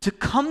 To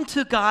come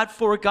to God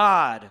for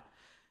God.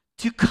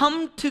 To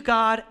come to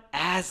God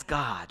as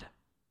God.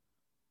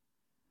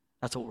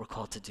 That's what we're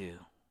called to do.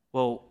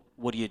 Well,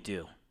 what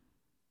do?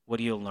 What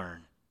do you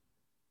learn?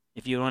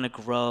 If you want to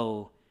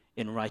grow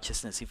in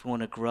righteousness, if you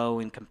want to grow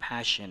in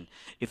compassion,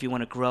 if you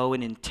want to grow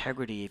in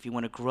integrity, if you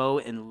want to grow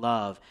in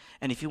love,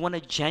 and if you want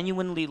to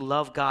genuinely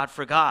love God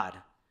for God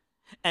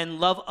and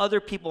love other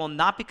people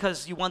not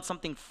because you want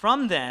something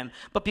from them,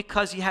 but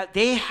because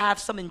they have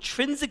some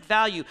intrinsic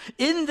value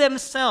in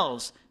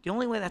themselves, the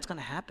only way that's going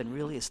to happen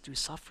really is through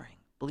suffering,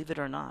 believe it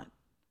or not.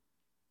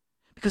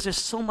 Because there's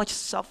so much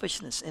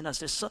selfishness in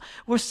us.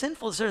 We're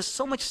sinful. There's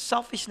so much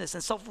selfishness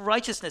and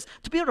self-righteousness.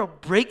 To be able to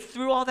break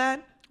through all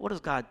that, what does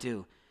God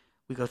do?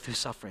 We go through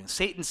suffering.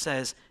 Satan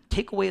says,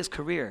 take away his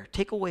career,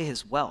 take away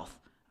his wealth.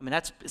 I mean,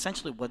 that's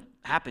essentially what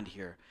happened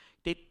here.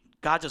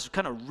 God just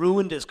kind of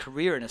ruined his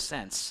career in a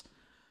sense.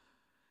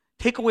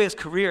 Take away his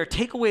career,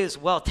 take away his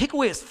wealth, take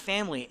away his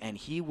family, and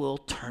he will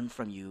turn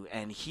from you.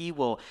 And he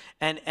will,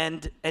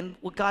 and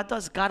what God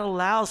does, God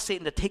allows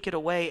Satan to take it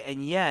away,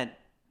 and yet,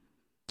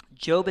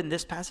 Job in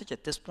this passage,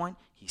 at this point,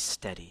 he's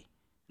steady.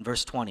 In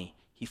verse 20,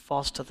 he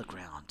falls to the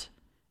ground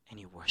and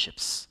he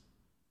worships.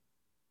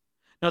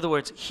 In other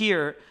words,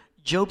 here,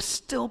 Job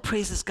still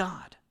praises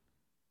God.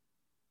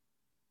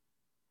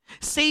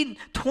 Satan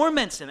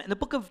torments him. In the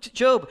book of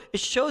Job,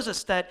 it shows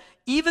us that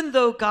even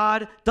though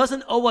God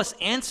doesn't owe us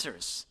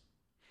answers,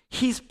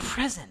 he's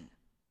present,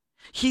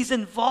 he's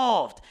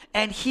involved,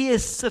 and he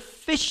is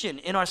sufficient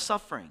in our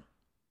suffering.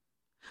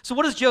 So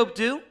what does Job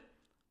do?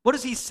 What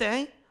does he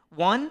say?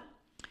 One,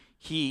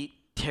 he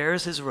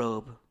tears his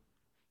robe,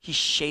 he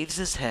shaves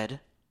his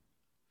head,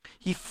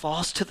 he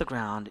falls to the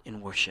ground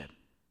in worship.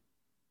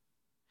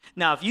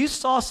 Now, if you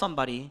saw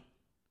somebody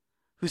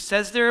who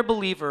says they're a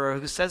believer or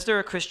who says they're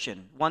a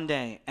Christian one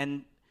day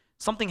and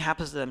something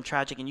happens to them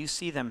tragic and you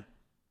see them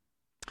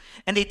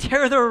and they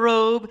tear their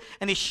robe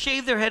and they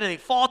shave their head and they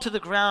fall to the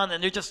ground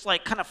and they're just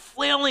like kind of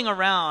flailing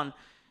around,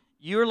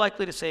 you're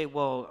likely to say,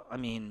 well, I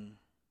mean,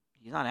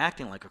 you're not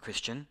acting like a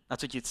Christian.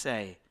 That's what you'd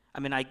say. I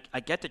mean, I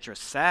get that you're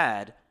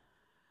sad,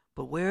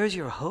 but where is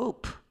your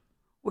hope?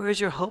 Where is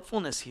your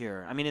hopefulness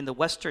here? I mean, in the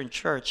Western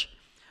church,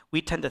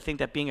 we tend to think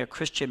that being a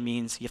Christian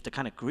means you have to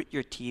kind of grit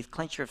your teeth,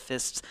 clench your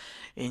fists,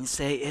 and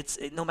say,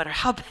 no matter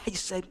how bad you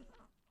say,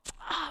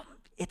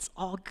 it's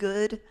all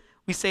good.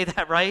 We say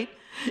that, right?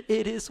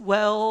 It is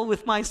well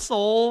with my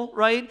soul,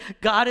 right?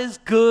 God is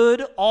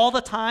good all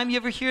the time. You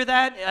ever hear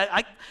that?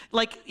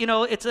 We're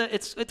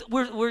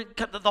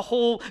the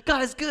whole,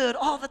 God is good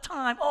all the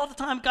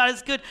time, God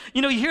is good.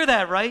 You hear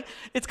that, right?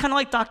 It's kind of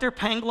like Dr.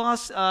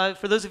 Pangloss.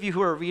 For those of you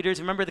who are readers,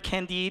 remember the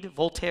Candide,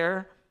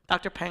 Voltaire,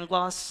 Dr.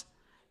 Pangloss?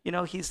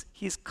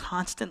 He's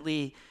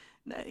constantly,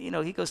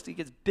 he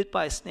gets bit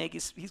by a snake.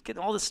 He's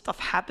getting all this stuff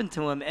happen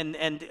to him,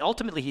 and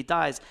ultimately he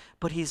dies.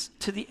 But he's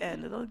to the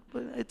end.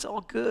 It's all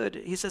good.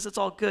 He says it's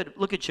all good.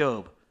 Look at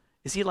Job.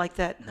 Is he like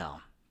that?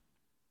 No.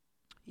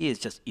 He is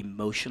just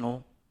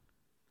emotional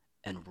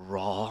and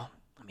raw.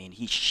 I mean,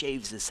 he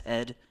shaves his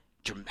head,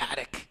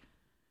 dramatic,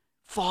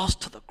 falls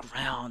to the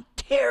ground,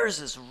 tears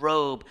his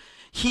robe.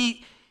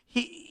 He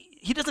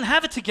doesn't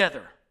have it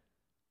together.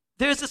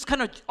 There's this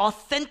kind of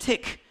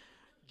authentic,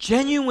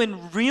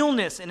 genuine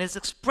realness in his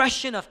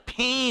expression of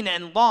pain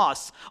and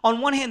loss. On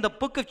one hand, the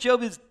book of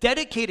Job is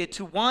dedicated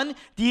to, one,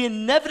 the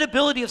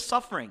inevitability of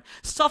suffering.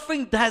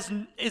 Suffering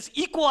is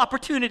equal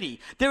opportunity.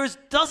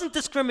 Doesn't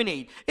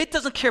discriminate. It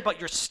doesn't care about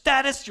your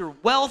status, your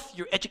wealth,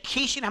 your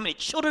education, how many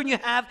children you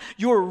have,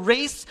 your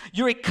race,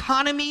 your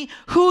economy,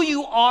 who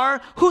you are,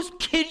 whose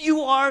kid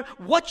you are,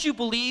 what you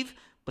believe.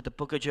 But the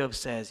book of Job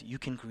says you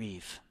can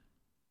grieve,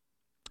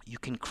 you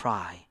can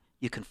cry,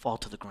 you can fall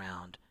to the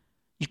ground,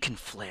 you can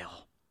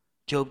flail.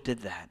 Job did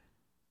that.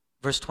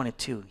 Verse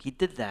 22, he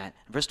did that.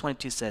 Verse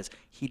 22 says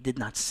he did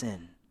not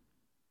sin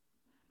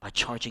by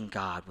charging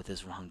God with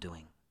his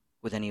wrongdoing,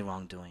 with any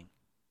wrongdoing.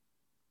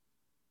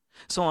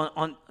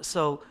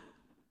 So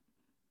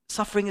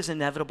suffering is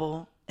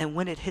inevitable, and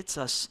when it hits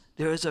us,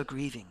 there is a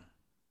grieving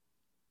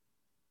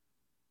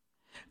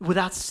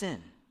without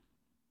sin.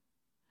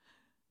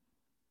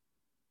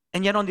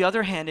 And yet on the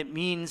other hand, that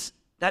means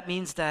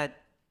that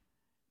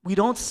we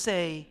don't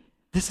say,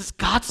 this is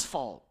God's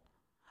fault.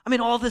 I mean,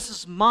 all this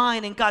is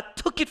mine and God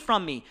took it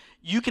from me.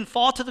 You can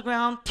fall to the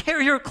ground, tear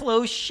your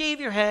clothes,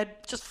 shave your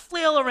head, just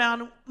flail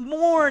around,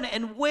 mourn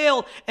and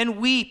wail and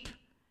weep.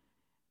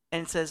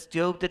 And it says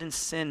Job didn't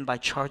sin by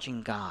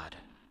charging God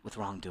with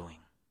wrongdoing.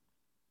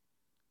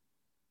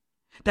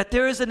 That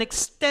there is an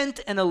extent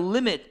and a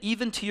limit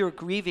even to your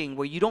grieving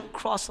where you don't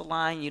cross a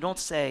line, you don't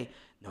say,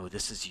 no,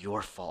 this is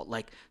your fault.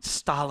 Like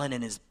Stalin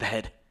in his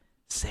bed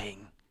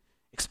saying,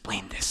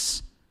 explain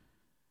this.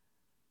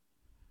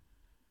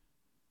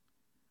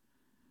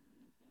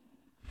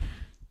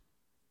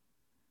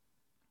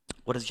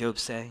 What does Job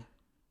say?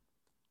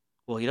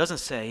 Well, he doesn't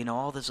say,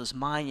 all this was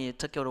mine, you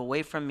took it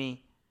away from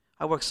me.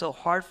 I worked so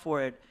hard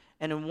for it,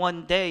 and in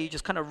one day, you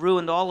just kind of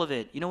ruined all of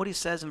it. You know what he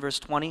says in verse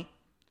 20?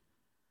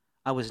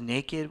 I was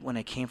naked when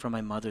I came from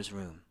my mother's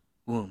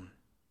womb,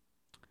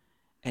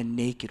 and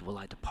naked will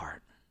I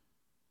depart.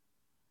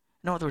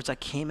 In other words, I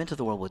came into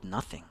the world with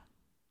nothing.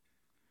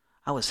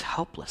 I was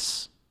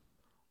helpless,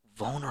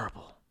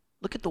 vulnerable.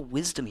 Look at the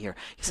wisdom here.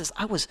 He says,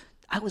 I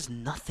was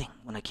nothing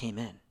when I came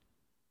in.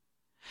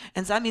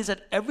 And that means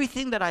that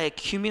everything that I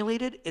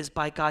accumulated is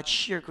by God's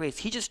sheer grace.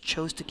 He just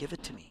chose to give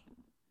it to me.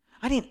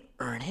 I didn't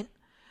earn it.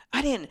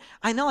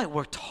 I know I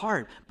worked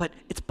hard, but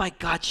it's by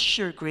God's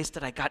sheer grace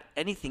that I got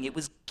anything. It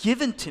was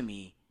given to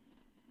me.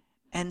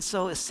 And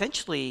so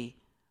essentially,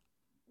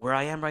 where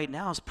I am right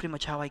now is pretty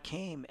much how I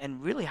came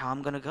and really how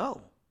I'm going to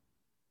go.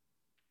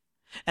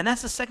 And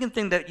that's the second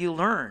thing that you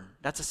learn.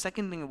 That's the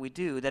second thing that we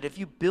do, that if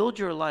you build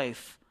your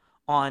life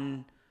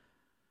on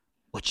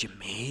what you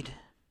made,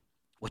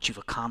 what you've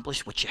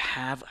accomplished, what you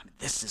have,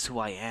 this is who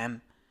I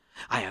am.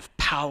 I have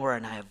power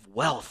and I have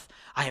wealth.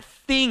 I have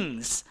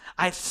things.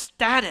 I have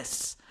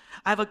status.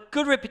 I have a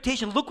good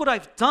reputation. Look what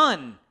I've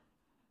done.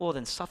 Well,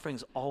 then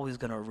suffering's always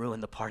going to ruin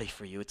the party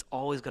for you. It's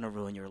always going to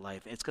ruin your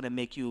life. It's going to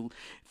make you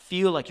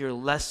feel like you're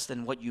less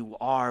than what you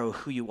are or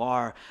who you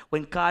are,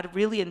 when God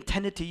really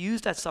intended to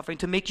use that suffering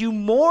to make you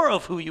more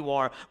of who you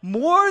are,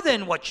 more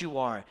than what you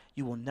are.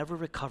 You will never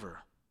recover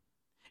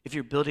if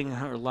you're building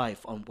your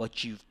life on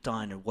what you've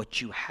done or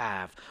what you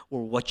have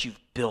or what you've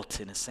built,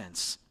 in a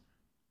sense.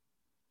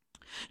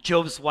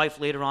 Job's wife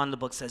later on in the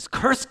book says,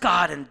 curse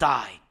God and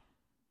die.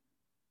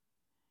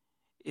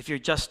 If you're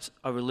just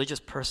a religious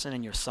person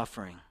and you're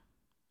suffering,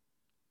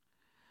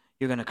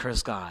 you're going to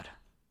curse God.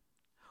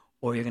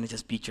 Or you're going to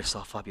just beat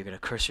yourself up. You're going to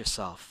curse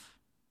yourself.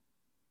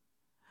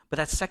 But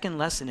that second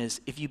lesson is,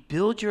 if you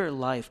build your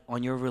life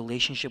on your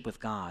relationship with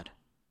God,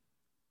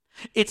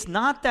 it's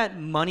not that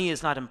money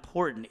is not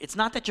important. It's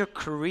not that your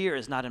career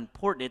is not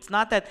important. It's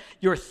not that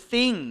your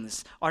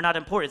things are not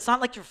important. It's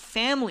not like your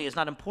family is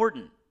not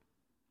important.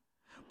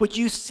 But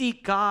you see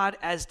God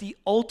as the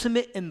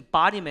ultimate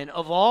embodiment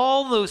of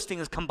all those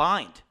things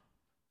combined.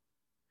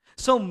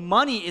 So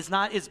money is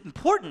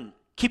important,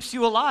 keeps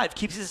you alive,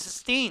 keeps you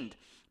sustained.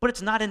 But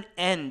it's not an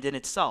end in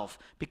itself,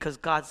 because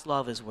God's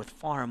love is worth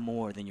far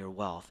more than your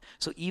wealth.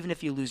 So even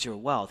if you lose your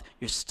wealth,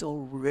 you're still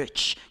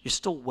rich. You're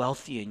still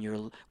wealthy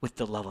with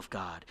the love of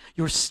God.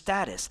 Your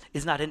status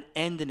is not an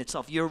end in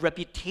itself. Your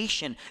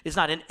reputation is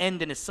not an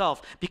end in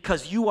itself,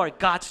 because you are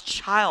God's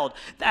child.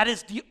 That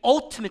is the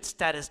ultimate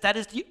status. That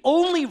is the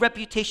only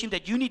reputation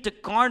that you need to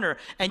garner.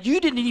 And you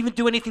didn't even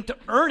do anything to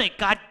earn it.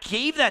 God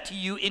gave that to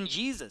you in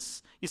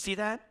Jesus. You see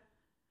that?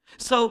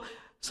 So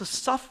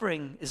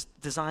suffering is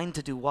designed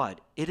to do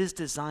what? It is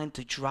designed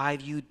to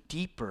drive you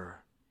deeper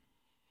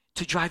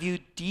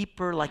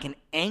like an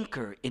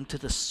anchor into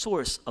the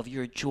source of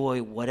your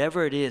joy,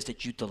 whatever it is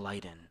that you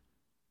delight in.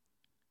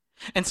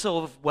 And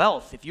so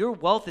if your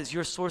wealth is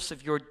your source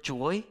of your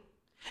joy,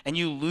 and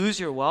you lose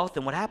your wealth,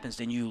 then what happens?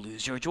 Then you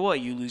lose your joy,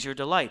 you lose your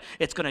delight.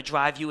 It's going to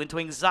drive you into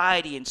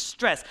anxiety and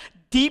stress,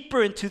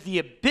 deeper into the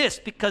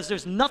abyss, because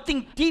there's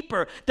nothing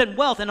deeper than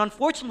wealth. And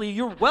unfortunately,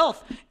 your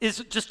wealth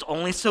is just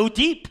only so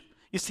deep.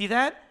 You see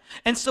that?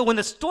 And so when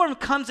the storm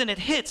comes and it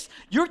hits,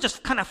 you're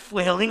just kind of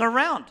flailing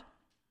around.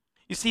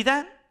 You see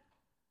that?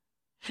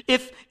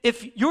 If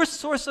your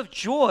source of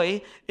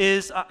joy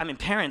is,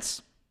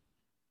 parents,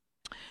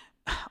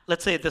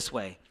 let's say it this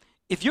way.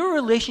 If your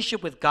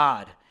relationship with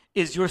God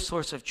is your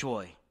source of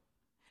joy,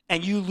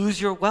 and you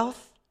lose your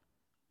wealth,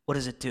 what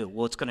does it do?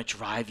 Well, it's going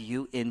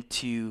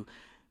to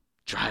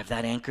drive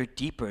that anchor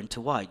deeper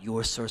into what?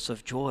 Your source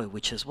of joy,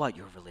 which is what?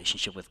 Your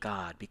relationship with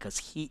God, because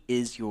He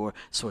is your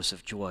source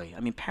of joy.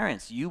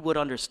 Parents, you would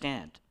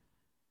understand.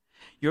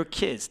 Your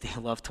kids, they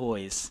love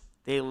toys.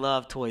 They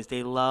love toys.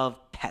 They love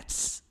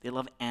pets. They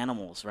love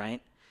animals,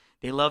 right?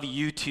 They love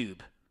YouTube.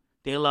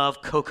 They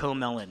love Coco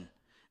Melon.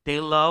 They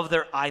love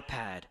their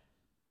iPad.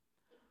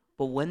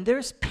 But when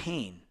there's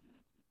pain,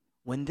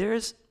 when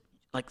there's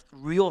like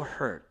real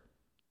hurt,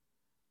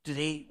 do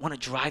they want to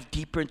drive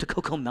deeper into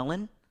Coco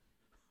Melon?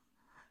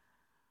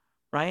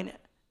 Right?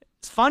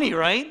 It's funny,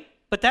 right?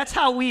 But that's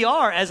how we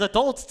are as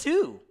adults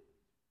too.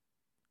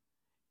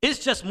 It's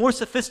just more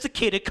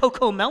sophisticated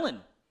Coco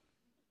Melon.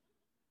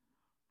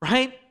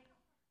 Right?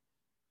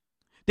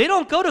 They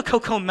don't go to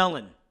Coco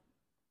Melon.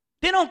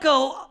 They don't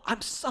go,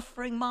 I'm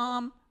suffering,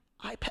 Mom,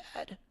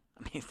 iPad.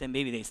 Then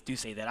maybe they do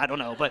say that. I don't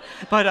know. But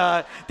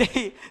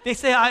they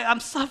say, I'm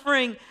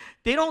suffering.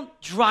 They don't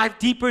drive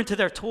deeper into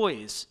their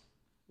toys.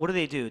 What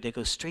do? They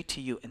go straight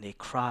to you and they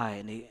cry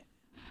and they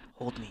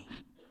hold me.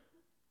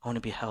 I want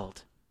to be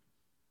held.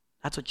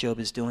 That's what Job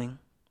is doing.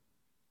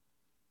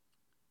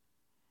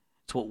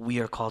 It's what we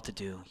are called to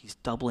do. He's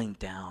doubling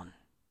down.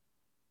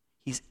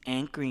 He's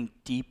anchoring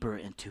deeper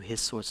into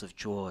his source of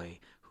joy,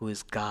 who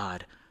is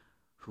God,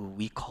 who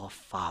we call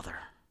Father.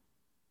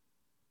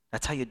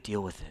 That's how you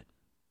deal with it.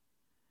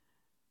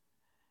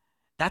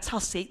 That's how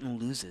Satan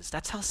loses.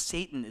 That's how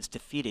Satan is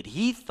defeated.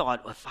 He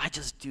thought, if I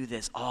just do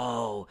this,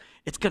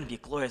 it's going to be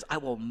glorious. I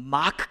will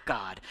mock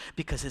God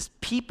because his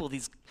people,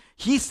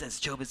 he says,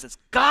 Job is this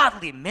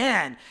godly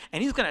man,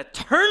 and he's going to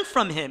turn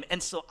from him,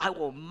 and so I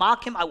will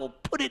mock him. I will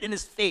put it in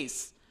his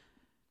face.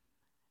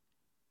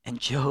 And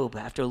Job,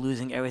 after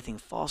losing everything,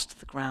 falls to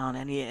the ground,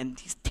 and he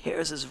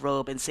tears his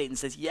robe, and Satan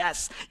says,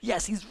 yes,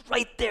 he's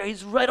right there.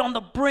 He's right on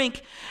the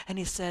brink. And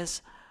he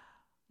says,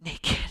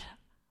 naked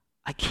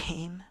I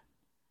came,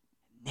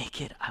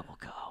 naked I will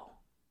go.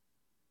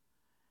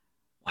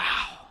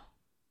 Wow.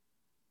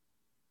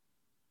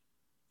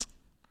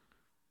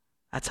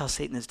 That's how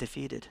Satan is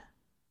defeated.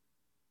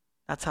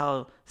 That's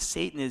how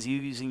Satan is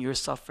using your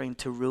suffering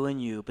to ruin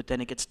you, but then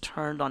it gets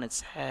turned on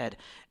its head,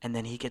 and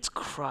then he gets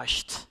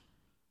crushed.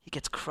 He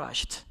gets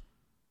crushed.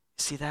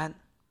 See that?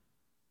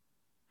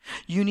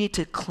 You need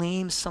to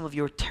claim some of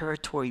your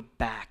territory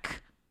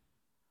back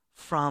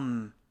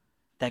from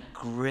that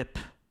grip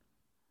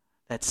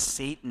that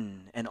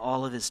Satan and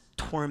all of his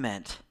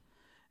torment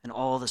and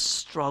all the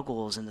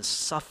struggles and the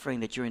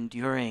suffering that you're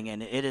enduring,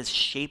 and it has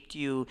shaped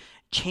you,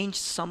 changed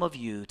some of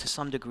you to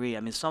some degree.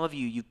 I mean, some of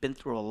you, you've been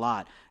through a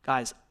lot.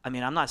 Guys, I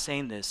mean, I'm not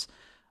saying this.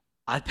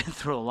 I've been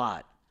through a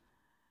lot.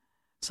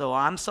 So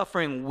I'm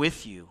suffering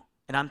with you,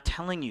 and I'm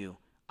telling you,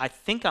 I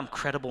think I'm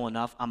credible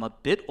enough. I'm a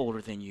bit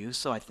older than you,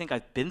 so I think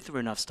I've been through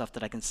enough stuff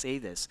that I can say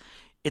this.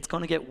 It's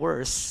going to get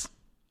worse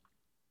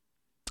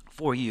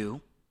for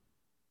you.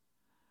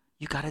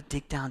 You got to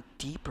dig down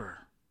deeper.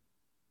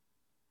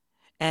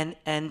 And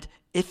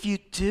if you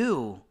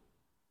do,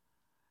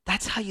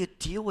 that's how you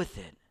deal with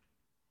it.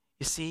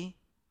 You see?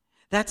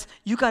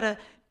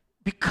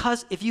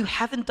 Because if you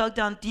haven't dug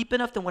down deep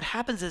enough, then what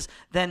happens is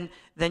then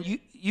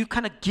you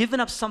kind of given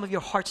up some of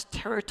your heart's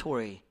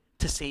territory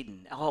to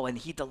Satan. Oh, and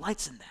he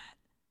delights in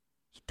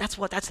that.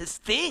 That's his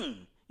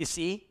thing, you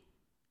see?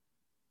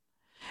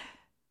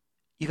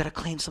 You got to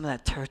claim some of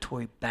that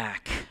territory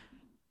back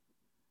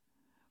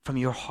from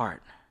your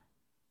heart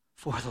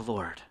for the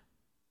Lord,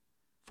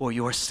 for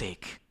your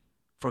sake,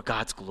 for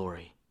God's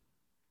glory.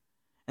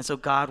 And so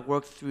God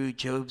worked through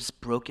Job's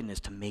brokenness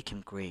to make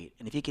him great.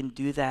 And if he can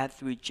do that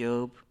through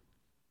Job,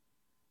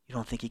 you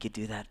don't think he could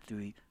do that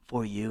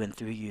for you and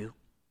through you?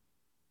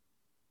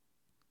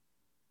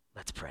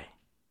 Let's pray.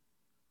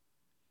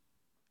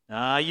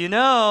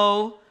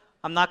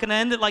 I'm not going to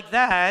end it like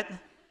that,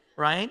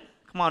 right?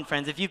 Come on,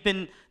 friends. If you've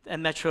been at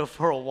Metro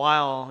for a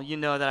while, you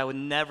know that I would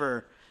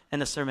never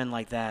end a sermon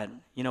like that.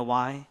 You know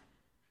why?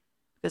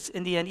 Because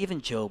in the end,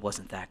 even Job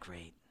wasn't that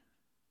great.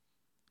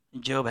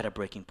 Job had a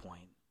breaking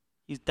point.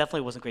 He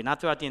definitely wasn't great, not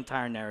throughout the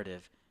entire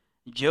narrative.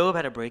 Job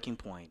had a breaking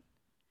point,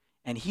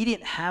 and he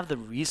didn't have the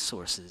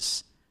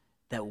resources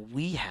that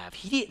we have.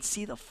 He didn't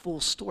see the full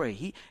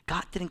story.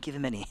 God didn't give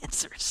him any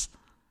answers.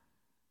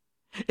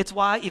 It's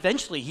why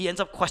eventually he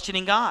ends up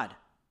questioning God.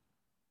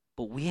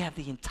 But we have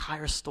the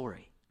entire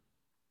story.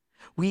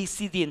 We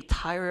see the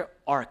entire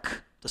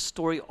arc, the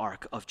story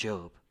arc of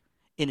Job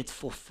in its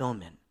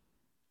fulfillment.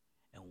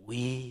 And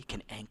we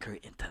can anchor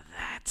into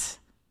that.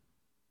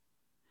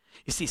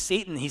 You see,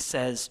 Satan, he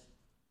says,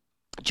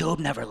 Job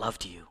never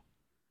loved you.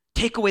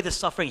 Take away the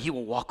suffering, he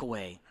will walk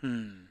away.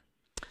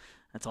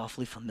 That's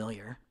awfully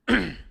familiar.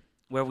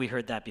 Where have we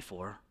heard that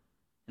before?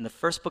 In the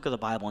first book of the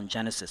Bible, in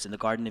Genesis, in the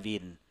Garden of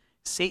Eden,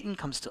 Satan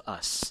comes to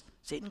us.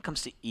 Satan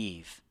comes to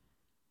Eve.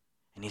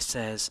 And he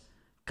says,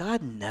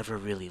 God never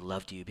really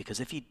loved you, because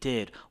if he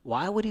did,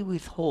 why would he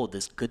withhold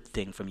this good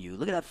thing from you?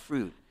 Look at that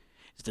fruit.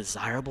 It's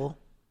desirable.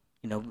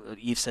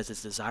 Eve says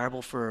it's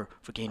desirable for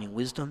gaining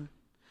wisdom.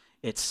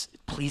 It's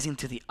pleasing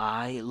to the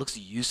eye. It looks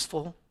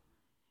useful.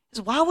 He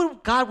says, why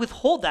would God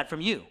withhold that from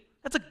you?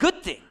 That's a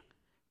good thing.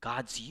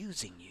 God's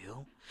using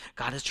you.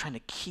 God is trying to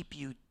keep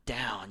you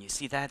down. You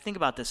see that? Think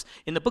about this.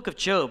 In the book of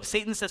Job,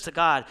 Satan says to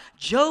God,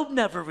 Job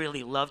never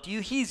really loved you.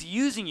 He's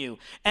using you.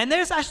 And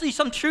there's actually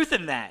some truth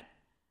in that.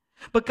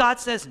 But God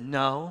says,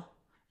 no,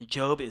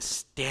 Job is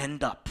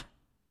stand up,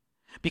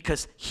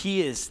 because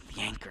he is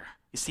the anchor.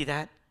 You see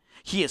that?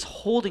 He is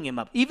holding him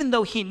up. Even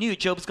though he knew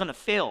Job was going to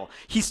fail,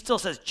 he still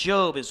says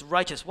Job is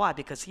righteous. Why?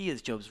 Because he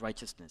is Job's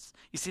righteousness.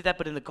 You see that?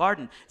 But in the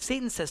garden,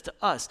 Satan says to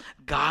us,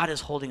 God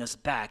is holding us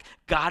back.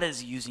 God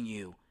is using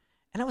you.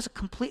 And that was a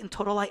complete and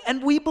total lie.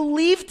 And we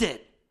believed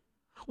it.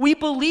 We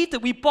believed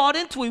it. We bought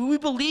into it. We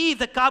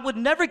believed that God would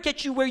never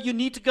get you where you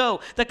need to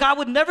go, that God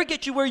would never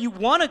get you where you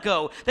want to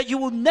go, that you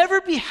will never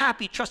be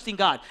happy trusting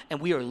God.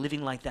 And we are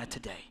living like that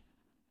today.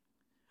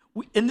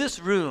 In this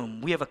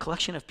room, we have a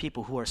collection of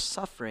people who are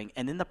suffering,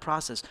 and in the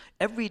process,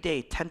 every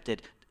day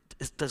tempted.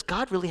 Does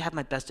God really have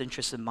my best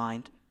interests in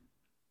mind?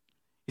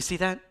 You see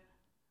that?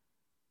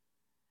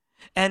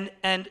 And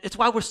it's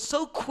why we're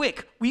so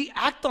quick. We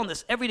act on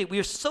this every day. We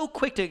are so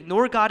quick to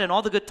ignore God in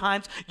all the good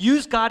times,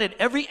 use God in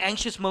every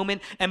anxious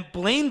moment, and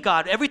blame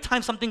God every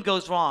time something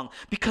goes wrong,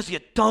 because you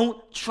don't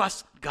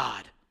trust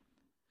God.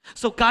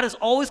 So God is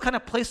always kind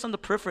of placed on the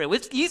periphery.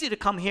 It's easy to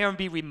come here and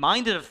be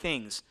reminded of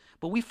things,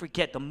 but we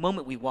forget the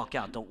moment we walk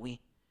out, don't we?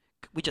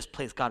 We just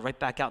place God right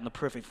back out in the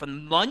periphery.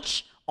 From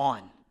lunch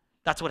on,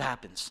 that's what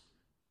happens.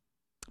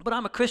 But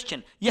I'm a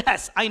Christian.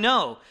 Yes, I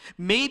know.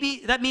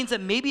 Maybe that means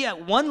that maybe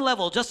at one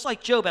level, just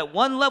like Job, at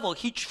one level,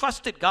 he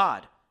trusted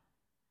God.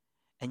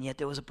 And yet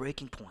there was a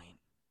breaking point.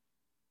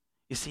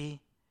 You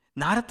see,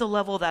 not at the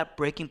level of that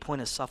breaking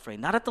point of suffering,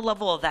 not at the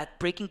level of that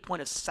breaking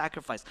point of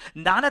sacrifice,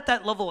 not at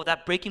that level of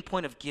that breaking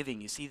point of giving.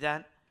 You see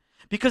that?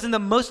 Because in the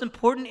most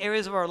important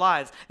areas of our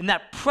lives, in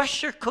that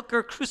pressure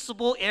cooker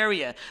crucible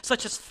area,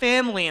 such as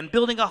family and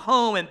building a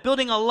home and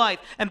building a life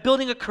and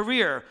building a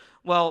career,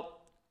 well,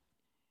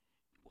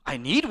 I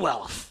need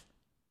wealth.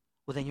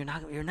 Well, then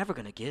you're never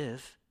going to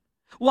give.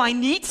 Well, I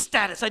need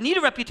status. I need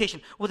a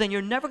reputation. Well, then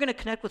you're never going to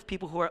connect with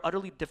people who are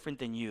utterly different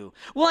than you.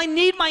 Well, I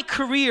need my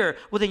career.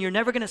 Well, then you're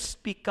never going to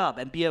speak up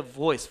and be a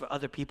voice for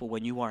other people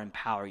when you are in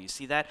power. You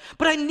see that?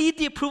 But I need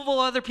the approval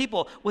of other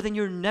people. Well, then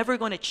you're never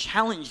going to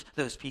challenge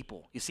those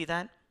people. You see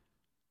that?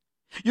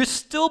 You're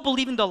still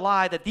believing the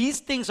lie that these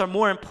things are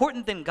more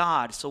important than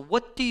God. So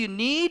what do you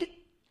need?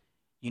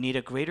 You need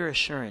a greater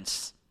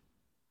assurance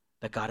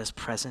that God is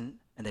present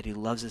and that he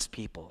loves his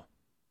people,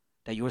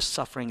 that your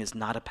suffering is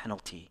not a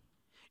penalty,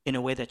 in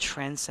a way that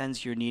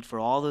transcends your need for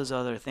all those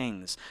other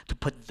things, to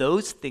put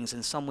those things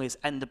in some ways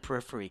in the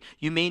periphery.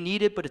 You may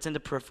need it, but it's in the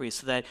periphery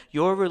so that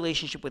your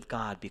relationship with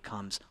God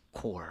becomes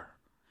core.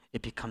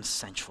 It becomes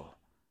central.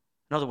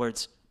 In other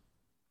words,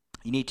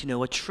 you need to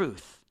know a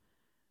truth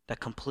that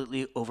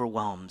completely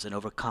overwhelms and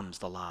overcomes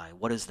the lie.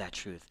 What is that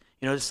truth?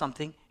 You notice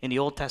something? In the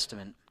Old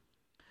Testament,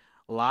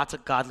 lots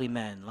of godly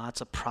men,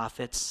 lots of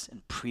prophets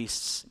and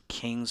priests, and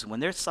kings, when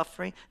they're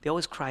suffering, they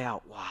always cry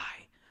out, why?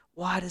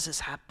 Why does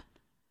this happen?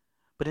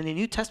 But in the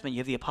New Testament, you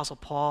have the Apostle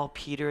Paul,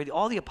 Peter,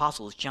 all the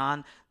apostles,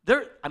 John.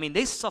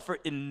 They suffer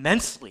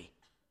immensely.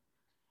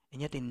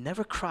 And yet they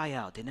never cry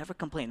out. They never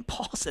complain.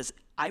 Paul says,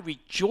 I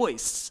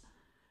rejoice.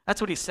 That's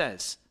what he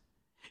says.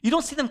 You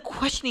don't see them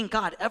questioning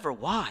God ever.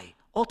 Why?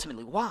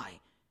 Ultimately, why?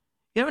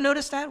 You ever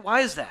notice that? Why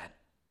is that?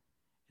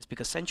 It's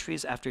because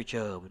centuries after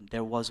Job,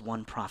 there was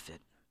one prophet.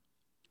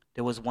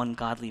 There was one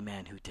godly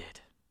man who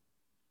did.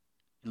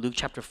 In Luke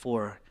chapter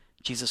 4,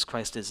 Jesus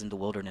Christ is in the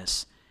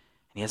wilderness.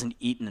 And he hasn't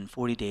eaten in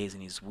 40 days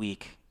and he's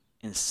weak.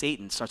 And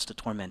Satan starts to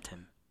torment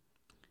him.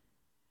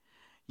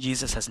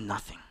 Jesus has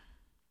nothing.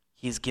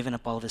 He has given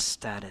up all of his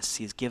status.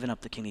 He has given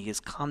up the kingdom. He has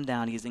come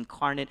down. He is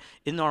incarnate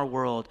in our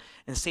world.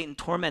 And Satan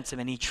torments him.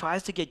 And he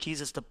tries to get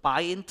Jesus to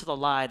buy into the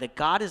lie that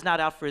God is not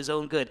out for his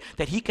own good.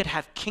 That he could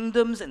have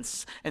kingdoms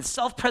and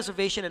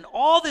self-preservation and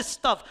all this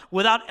stuff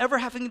without ever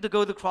having to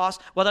go to the cross,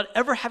 without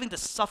ever having to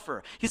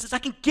suffer. He says, I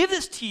can give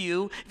this to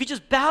you. If you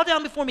just bow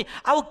down before me,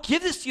 I will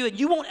give this to you and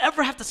you won't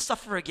ever have to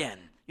suffer again.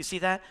 You see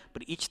that?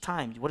 But each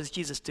time, what does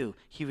Jesus do?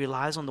 He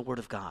relies on the word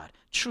of God.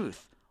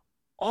 Truth.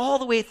 All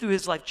the way through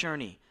his life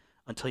journey.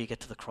 Until you get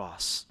to the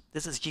cross.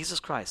 This is Jesus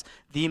Christ,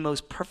 the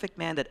most perfect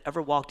man that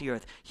ever walked the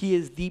earth. He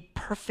is the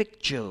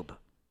perfect Job,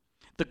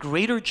 the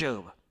greater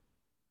Job.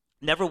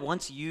 Never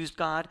once used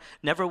God,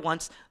 never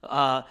once,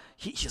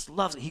 he just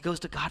loves it. He goes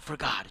to God for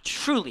God.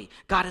 Truly,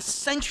 God is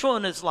central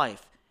in his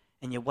life.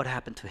 And yet what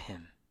happened to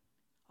him?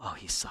 Oh,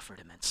 he suffered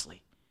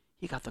immensely.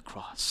 He got the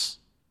cross.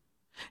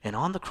 And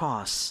on the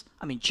cross,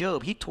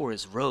 Job, he tore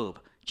his robe.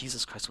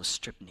 Jesus Christ was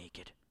stripped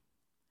naked.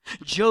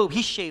 Job,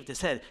 he shaved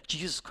his head.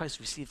 Jesus Christ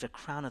received a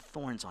crown of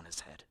thorns on his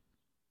head.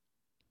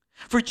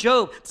 For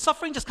Job,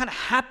 suffering just kind of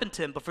happened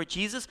to him, but for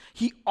Jesus,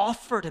 he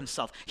offered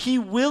himself. He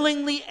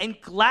willingly and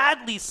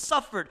gladly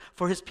suffered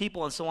for his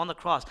people. And so on the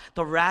cross,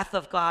 the wrath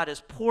of God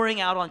is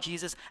pouring out on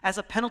Jesus as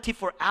a penalty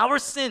for our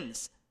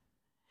sins.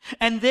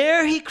 And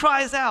there he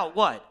cries out,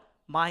 what?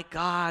 My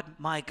God,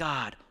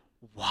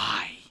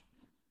 why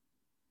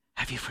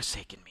have you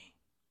forsaken me?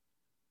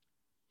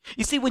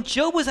 You see, when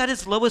Job was at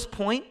his lowest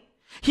point,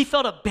 he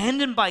felt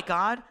abandoned by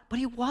God, but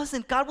he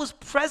wasn't. God was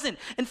present.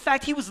 In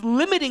fact, he was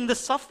limiting the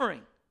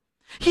suffering.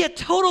 He had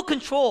total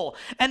control,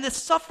 and the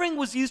suffering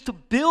was used to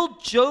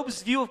build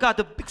Job's view of God,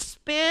 to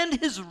expand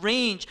his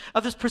range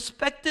of his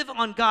perspective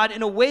on God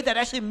in a way that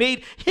actually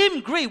made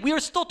him great. We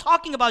are still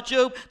talking about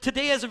Job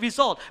today as a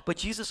result, but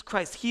Jesus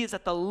Christ, he is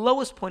at the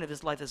lowest point of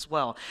his life as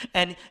well,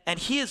 and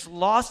he has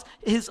lost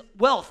his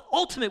wealth,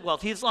 ultimate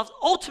wealth. He has lost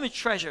ultimate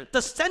treasure.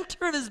 The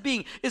center of his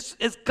being is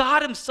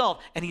God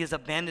himself, and he has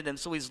abandoned him.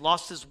 So he's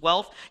lost his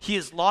wealth. He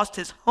has lost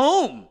his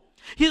home.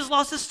 He has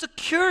lost his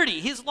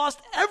security. He has lost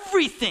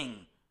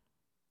everything.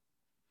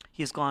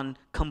 He has gone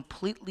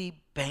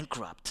completely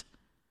bankrupt,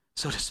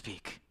 so to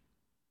speak.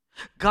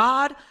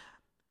 God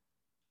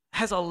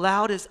has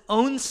allowed his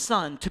own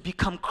son to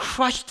become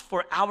crushed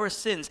for our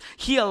sins.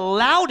 He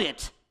allowed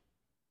it,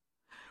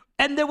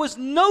 and there was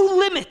no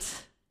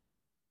limit.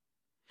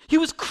 He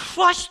was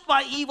crushed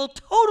by evil,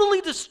 totally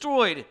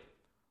destroyed.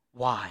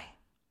 Why?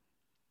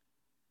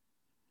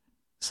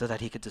 So that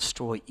he could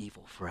destroy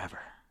evil forever.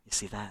 You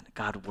see that?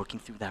 God working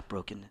through that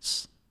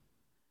brokenness.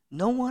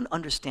 No one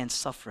understands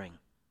suffering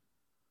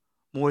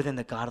more than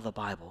the God of the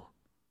Bible,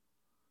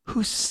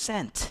 who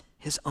sent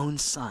his own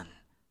son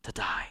to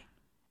die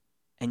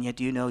And yet,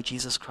 do you know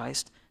Jesus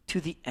Christ? To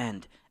the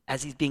end,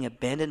 as he's being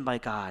abandoned by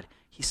God,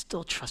 he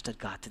still trusted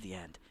God to the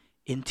end.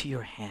 Into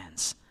your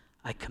hands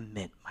I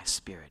commit my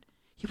spirit.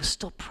 He was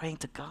still praying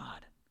to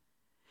God.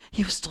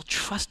 He was still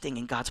trusting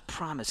in God's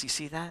promise. You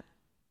see that?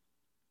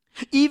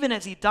 Even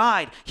as he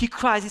died, he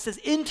cries, he says,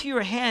 into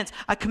your hands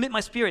I commit my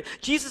spirit.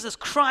 Jesus is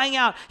crying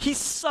out. He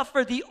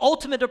suffered the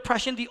ultimate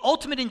oppression, the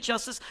ultimate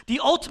injustice, the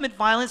ultimate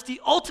violence,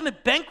 the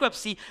ultimate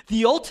bankruptcy,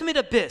 the ultimate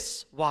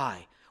abyss.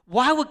 Why?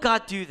 Why would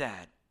God do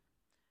that?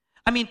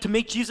 I mean, to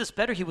make Jesus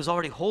better, he was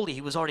already holy,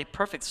 he was already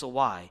perfect, so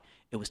why?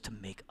 It was to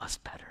make us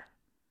better,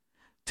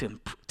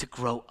 to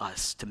grow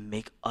us, to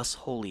make us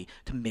holy,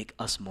 to make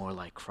us more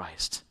like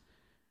Christ,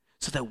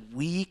 so that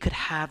we could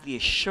have the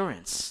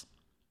assurance,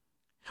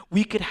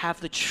 we could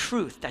have the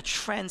truth that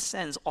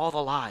transcends all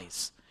the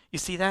lies. You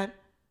see that?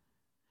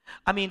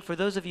 I mean, for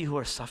those of you who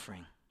are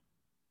suffering,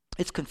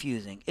 it's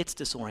confusing, it's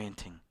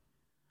disorienting.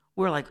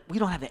 We're like, we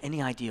don't have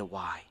any idea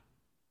why.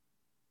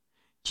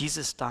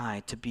 Jesus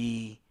died to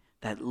be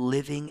that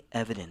living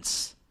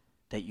evidence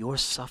that your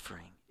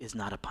suffering is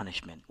not a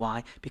punishment.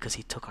 Why? Because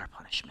he took our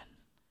punishment.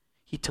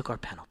 He took our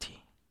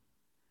penalty.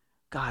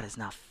 God is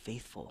not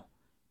faithful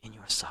in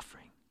your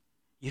suffering.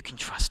 You can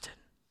trust it.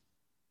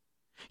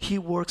 He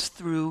works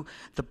through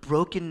the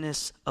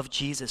brokenness of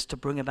Jesus to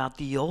bring about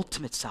the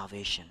ultimate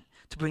salvation,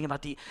 to bring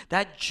about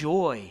that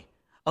joy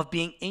of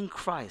being in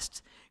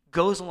Christ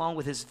goes along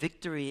with his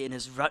victory and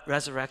his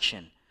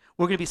resurrection.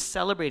 We're going to be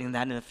celebrating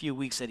that in a few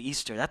weeks at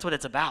Easter. That's what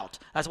it's about.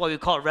 That's why we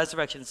call it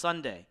Resurrection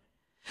Sunday.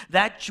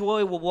 That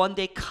joy will one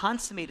day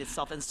consummate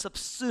itself and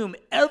subsume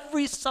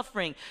every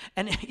suffering.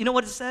 And you know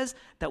what it says?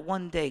 That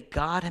one day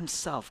God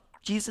himself,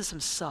 Jesus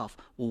himself,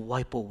 will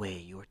wipe away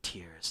your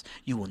tears.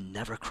 You will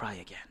never cry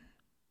again.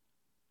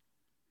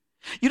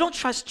 You don't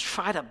just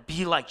try to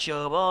be like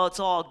Job. Oh, it's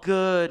all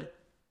good.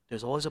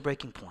 There's always a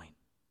breaking point.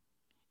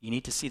 You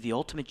need to see the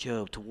ultimate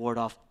Job to ward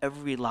off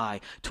every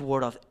lie, to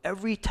ward off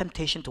every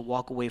temptation to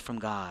walk away from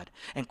God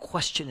and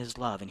question his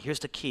love. And here's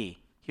the key.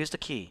 Here's the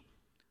key.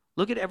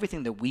 Look at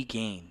everything that we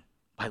gain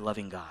by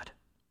loving God.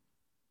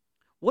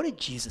 What did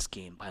Jesus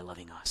gain by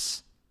loving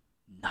us?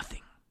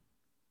 Nothing.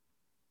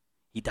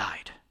 He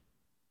died.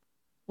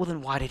 Well,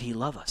 then why did he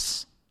love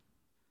us?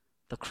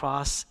 The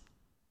cross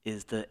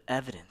is the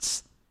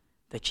evidence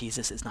that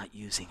Jesus is not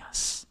using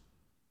us.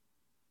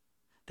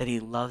 That he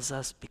loves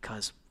us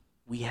because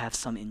we have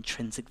some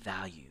intrinsic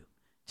value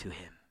to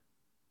him.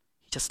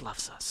 He just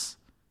loves us.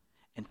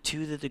 And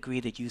to the degree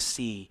that you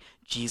see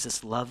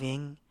Jesus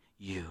loving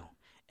you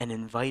and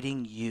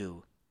inviting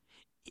you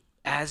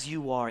as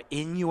you are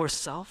in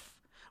yourself,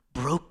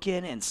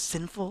 broken and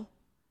sinful,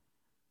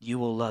 you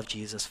will love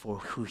Jesus for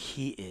who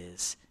he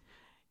is,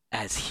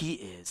 as he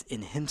is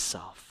in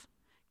himself,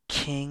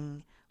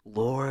 King,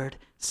 Lord,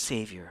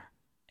 Savior,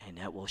 and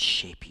that will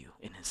shape you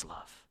in his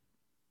love.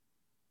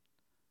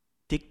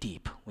 Dig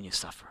deep when you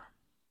suffer.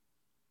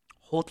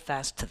 Hold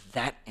fast to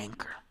that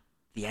anchor,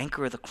 the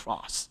anchor of the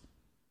cross.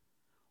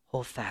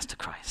 Hold fast to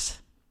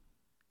Christ,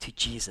 to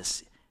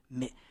Jesus.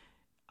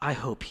 I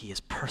hope he is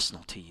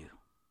personal to you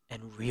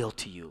and real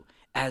to you,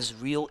 as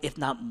real, if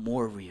not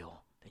more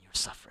real, than your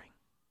suffering.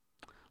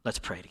 Let's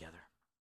pray together.